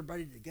gotten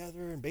everybody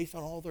together and based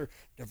on all their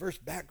diverse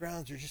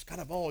backgrounds, they're just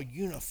kind of all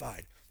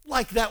unified.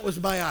 Like that was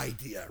my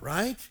idea,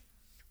 right?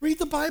 Read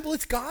the Bible.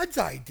 It's God's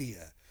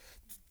idea.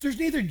 There's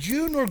neither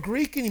Jew nor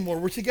Greek anymore.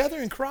 We're together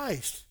in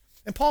Christ.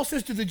 And Paul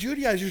says to the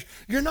Judaizers,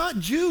 you're not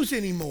Jews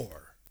anymore.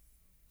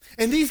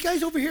 And these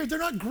guys over here, they're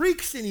not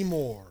Greeks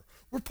anymore.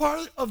 We're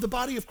part of the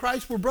body of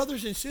Christ. We're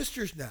brothers and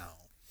sisters now.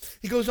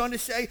 He goes on to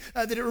say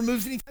that it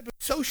removes any type of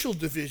social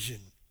division.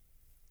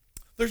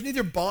 There's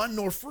neither bond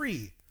nor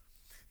free.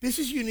 This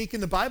is unique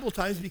in the Bible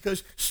times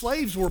because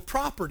slaves were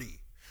property.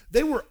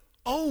 They were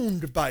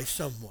owned by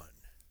someone.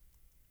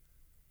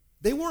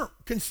 They weren't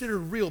considered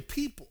real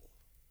people.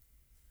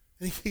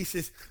 And he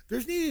says,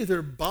 there's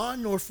neither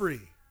bond nor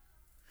free.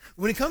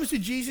 When it comes to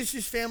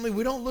Jesus' family,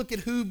 we don't look at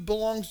who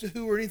belongs to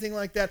who or anything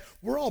like that.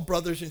 We're all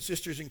brothers and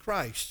sisters in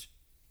Christ.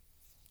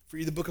 For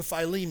you, the book of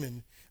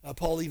Philemon,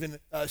 Paul even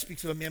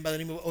speaks of a man by the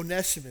name of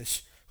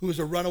Onesimus, who was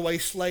a runaway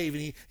slave.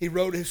 And he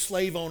wrote his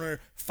slave owner,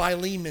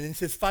 Philemon, and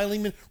says,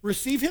 Philemon,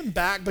 receive him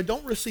back, but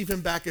don't receive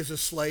him back as a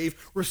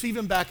slave. Receive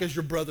him back as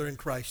your brother in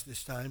Christ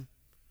this time.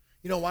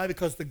 You know why?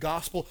 Because the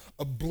gospel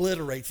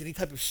obliterates any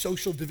type of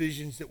social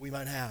divisions that we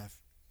might have.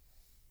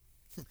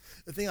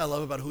 The thing I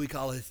love about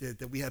Huikala is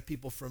that we have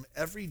people from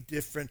every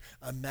different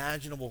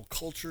imaginable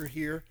culture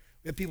here.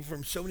 We have people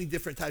from so many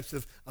different types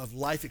of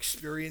life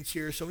experience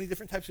here, so many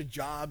different types of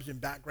jobs and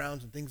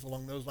backgrounds and things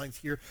along those lines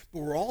here, but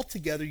we're all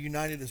together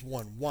united as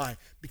one. Why?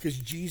 Because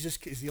Jesus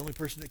is the only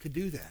person that could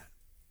do that.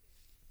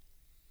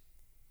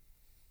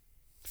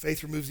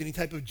 Faith removes any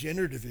type of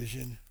gender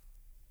division,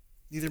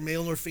 neither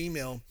male nor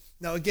female.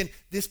 Now, again,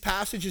 this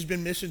passage has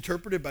been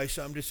misinterpreted by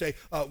some to say,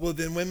 well,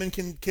 then women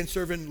can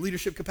serve in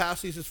leadership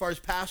capacities as far as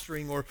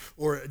pastoring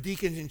or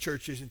deacons in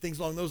churches and things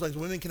along those lines.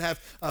 Women can have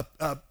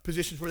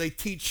positions where they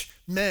teach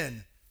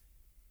men.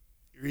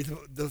 You read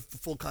the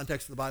full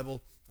context of the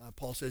Bible.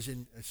 Paul says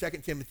in 2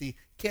 Timothy,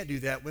 can't do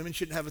that. Women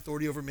shouldn't have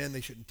authority over men.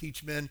 They shouldn't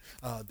teach men.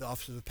 The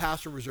office of the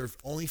pastor reserved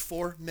only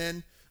for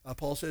men.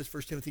 Paul says,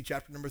 1 Timothy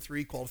chapter number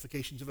 3,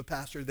 qualifications of a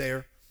pastor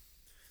there.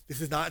 This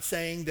is not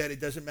saying that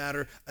it doesn't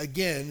matter.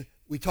 Again,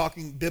 we're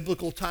talking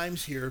biblical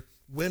times here.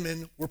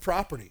 Women were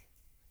property.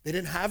 They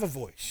didn't have a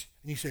voice.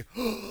 And you say,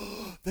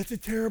 oh, that's a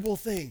terrible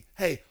thing.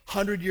 Hey,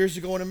 100 years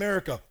ago in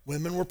America,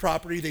 women were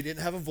property. They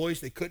didn't have a voice.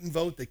 They couldn't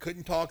vote. They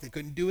couldn't talk. They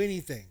couldn't do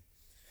anything.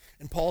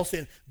 And Paul's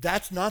saying,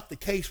 that's not the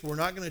case. We're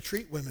not going to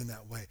treat women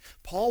that way.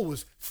 Paul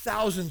was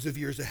thousands of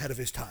years ahead of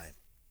his time.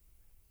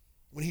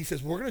 When he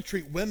says, we're going to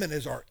treat women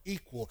as our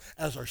equal,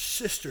 as our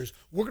sisters.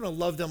 We're going to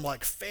love them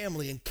like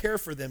family and care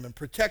for them and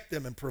protect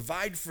them and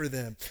provide for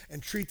them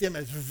and treat them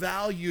as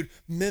valued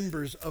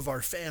members of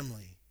our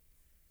family.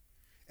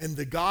 And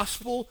the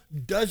gospel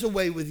does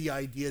away with the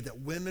idea that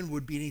women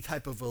would be any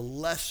type of a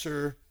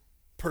lesser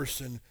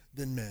person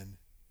than men.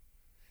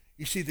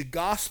 You see, the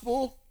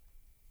gospel,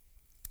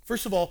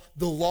 first of all,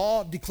 the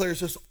law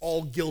declares us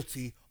all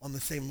guilty on the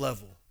same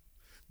level.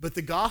 But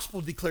the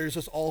gospel declares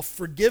us all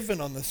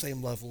forgiven on the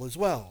same level as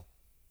well.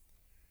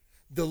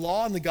 The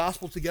law and the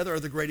gospel together are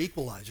the great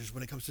equalizers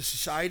when it comes to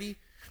society,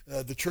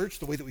 the church,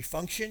 the way that we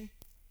function.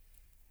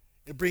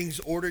 It brings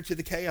order to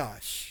the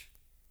chaos.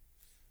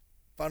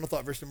 Final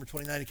thought, verse number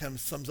 29, it kind of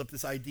sums up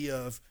this idea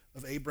of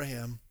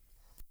Abraham.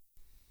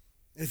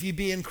 And if you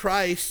be in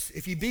Christ,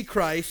 if you be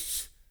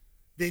Christ's,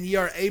 then ye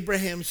are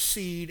Abraham's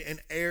seed and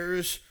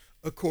heirs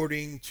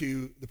according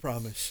to the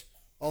promise.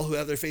 All who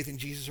have their faith in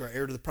Jesus are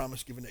heir to the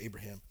promise given to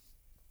Abraham.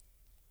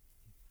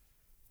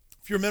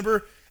 If you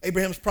remember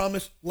Abraham's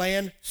promise,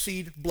 land,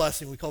 seed,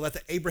 blessing. We call that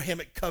the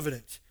Abrahamic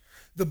covenant.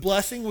 The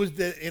blessing was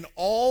that in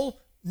all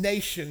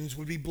nations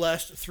would be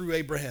blessed through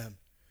Abraham.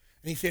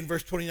 And he said in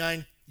verse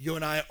 29, you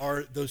and I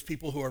are those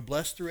people who are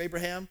blessed through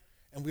Abraham,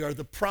 and we are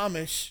the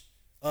promise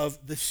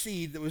of the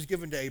seed that was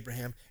given to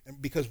Abraham,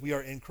 and because we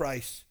are in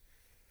Christ.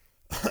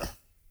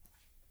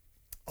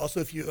 Also,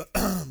 if you,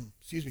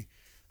 excuse me,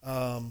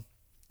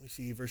 let's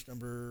see, verse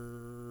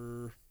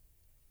number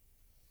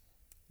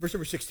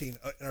 16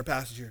 in our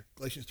passage here,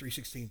 Galatians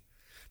 3:16.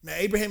 Now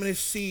Abraham and his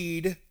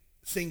seed,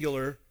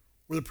 singular,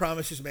 where the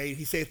promise is made,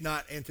 he saith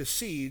not, and to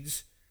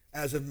seeds,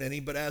 as of many,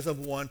 but as of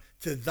one,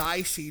 to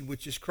thy seed,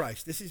 which is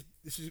Christ. This is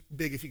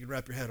big if you can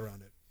wrap your head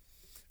around it.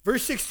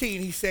 Verse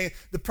 16, he's saying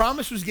the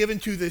promise was given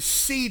to the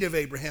seed of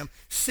Abraham,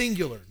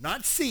 singular,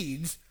 not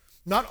seeds.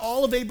 Not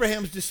all of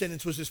Abraham's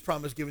descendants was this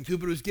promise given to,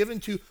 but it was given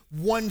to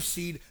one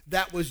seed,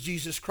 that was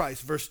Jesus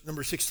Christ, verse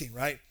number 16,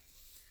 right?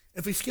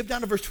 If we skip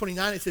down to verse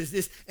 29, it says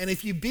this, and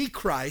if you be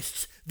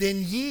Christ's,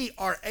 then ye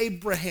are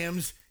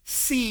Abraham's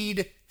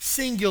seed,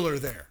 singular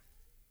there.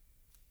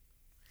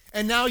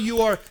 And now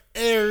you are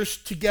heirs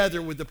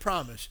together with the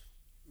promise.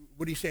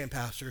 What are you saying,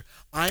 Pastor?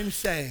 I'm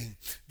saying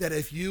that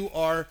if you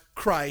are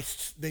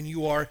Christ's, then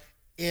you are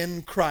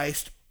in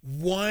Christ,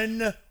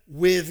 one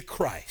with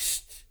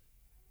Christ.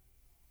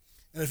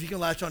 And if you can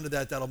latch onto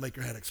that, that'll make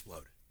your head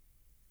explode.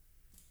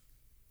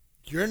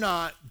 You're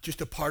not just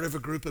a part of a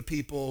group of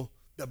people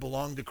that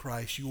belong to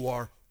Christ. You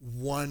are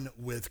one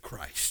with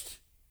Christ.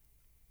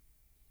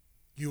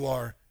 You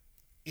are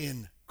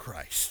in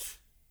Christ.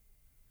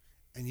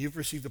 And you've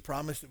received the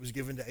promise that was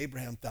given to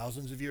Abraham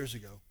thousands of years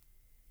ago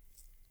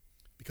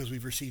because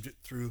we've received it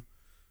through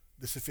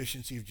the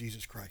sufficiency of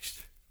Jesus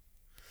Christ.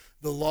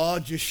 The law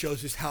just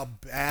shows us how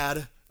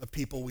bad a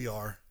people we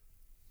are.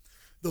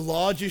 The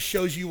law just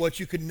shows you what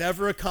you could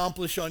never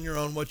accomplish on your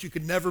own, what you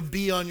could never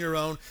be on your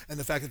own, and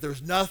the fact that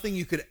there's nothing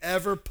you could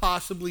ever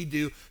possibly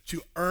do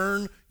to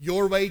earn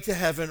your way to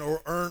heaven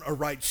or earn a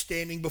right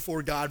standing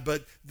before God.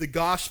 But the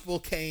gospel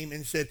came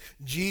and said,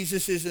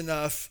 Jesus is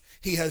enough.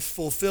 He has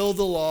fulfilled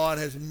the law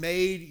and has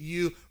made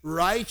you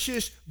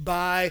righteous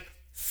by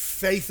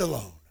faith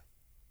alone.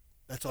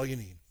 That's all you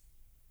need.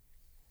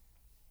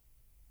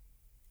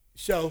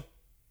 So,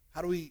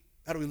 how do we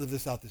live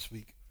this out this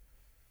week?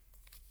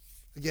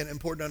 Again,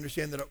 important to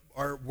understand that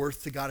our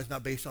worth to God is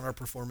not based on our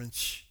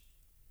performance.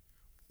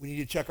 We need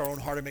to check our own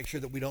heart and make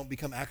sure that we don't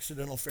become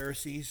accidental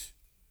Pharisees.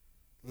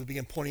 We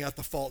begin pointing out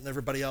the fault in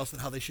everybody else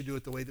and how they should do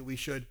it the way that we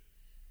should,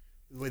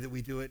 the way that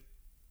we do it.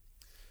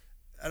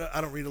 I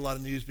don't read a lot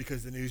of news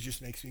because the news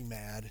just makes me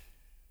mad.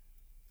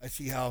 I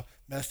see how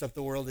messed up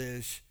the world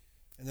is,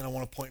 and then I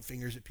want to point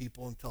fingers at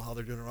people and tell how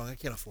they're doing it wrong. I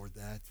can't afford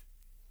that.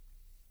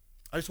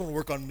 I just want to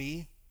work on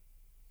me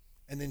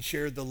and then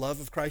share the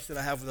love of Christ that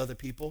I have with other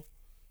people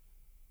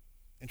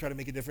and try to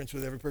make a difference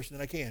with every person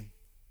that I can.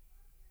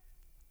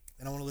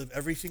 And I want to live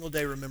every single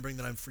day remembering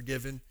that I'm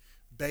forgiven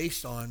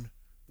based on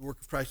the work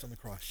of Christ on the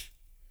cross.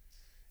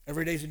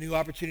 Every day is a new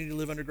opportunity to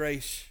live under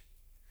grace.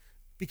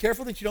 Be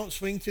careful that you don't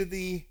swing to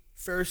the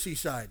Pharisee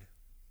side.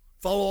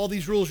 Follow all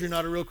these rules, you're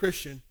not a real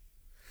Christian.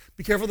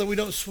 Be careful that we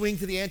don't swing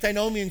to the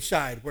antinomian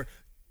side, where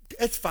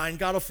it's fine,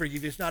 God will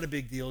forgive you, it's not a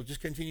big deal.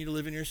 Just continue to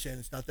live in your sin.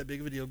 It's not that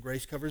big of a deal.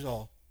 Grace covers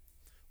all.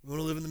 We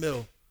want to live in the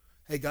middle.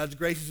 Hey, God's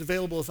grace is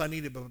available if I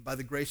need it, but by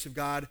the grace of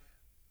God,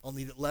 I'll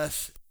need it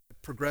less.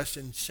 Progress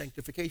in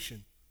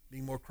sanctification,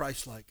 being more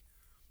Christ-like.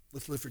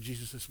 Let's live for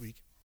Jesus this week.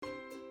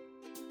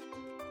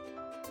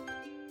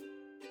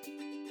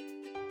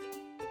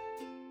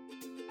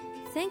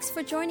 Thanks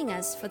for joining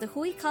us for the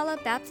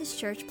Huikala Baptist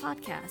Church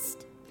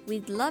podcast.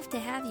 We'd love to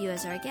have you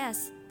as our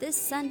guest this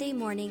Sunday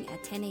morning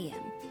at 10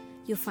 a.m.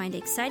 You'll find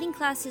exciting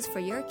classes for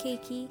your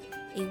keiki,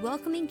 a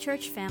welcoming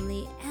church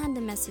family, and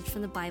a message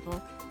from the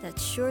Bible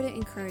that's sure to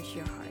encourage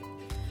your heart.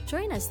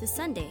 Join us this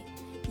Sunday.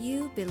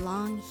 You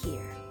belong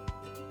here.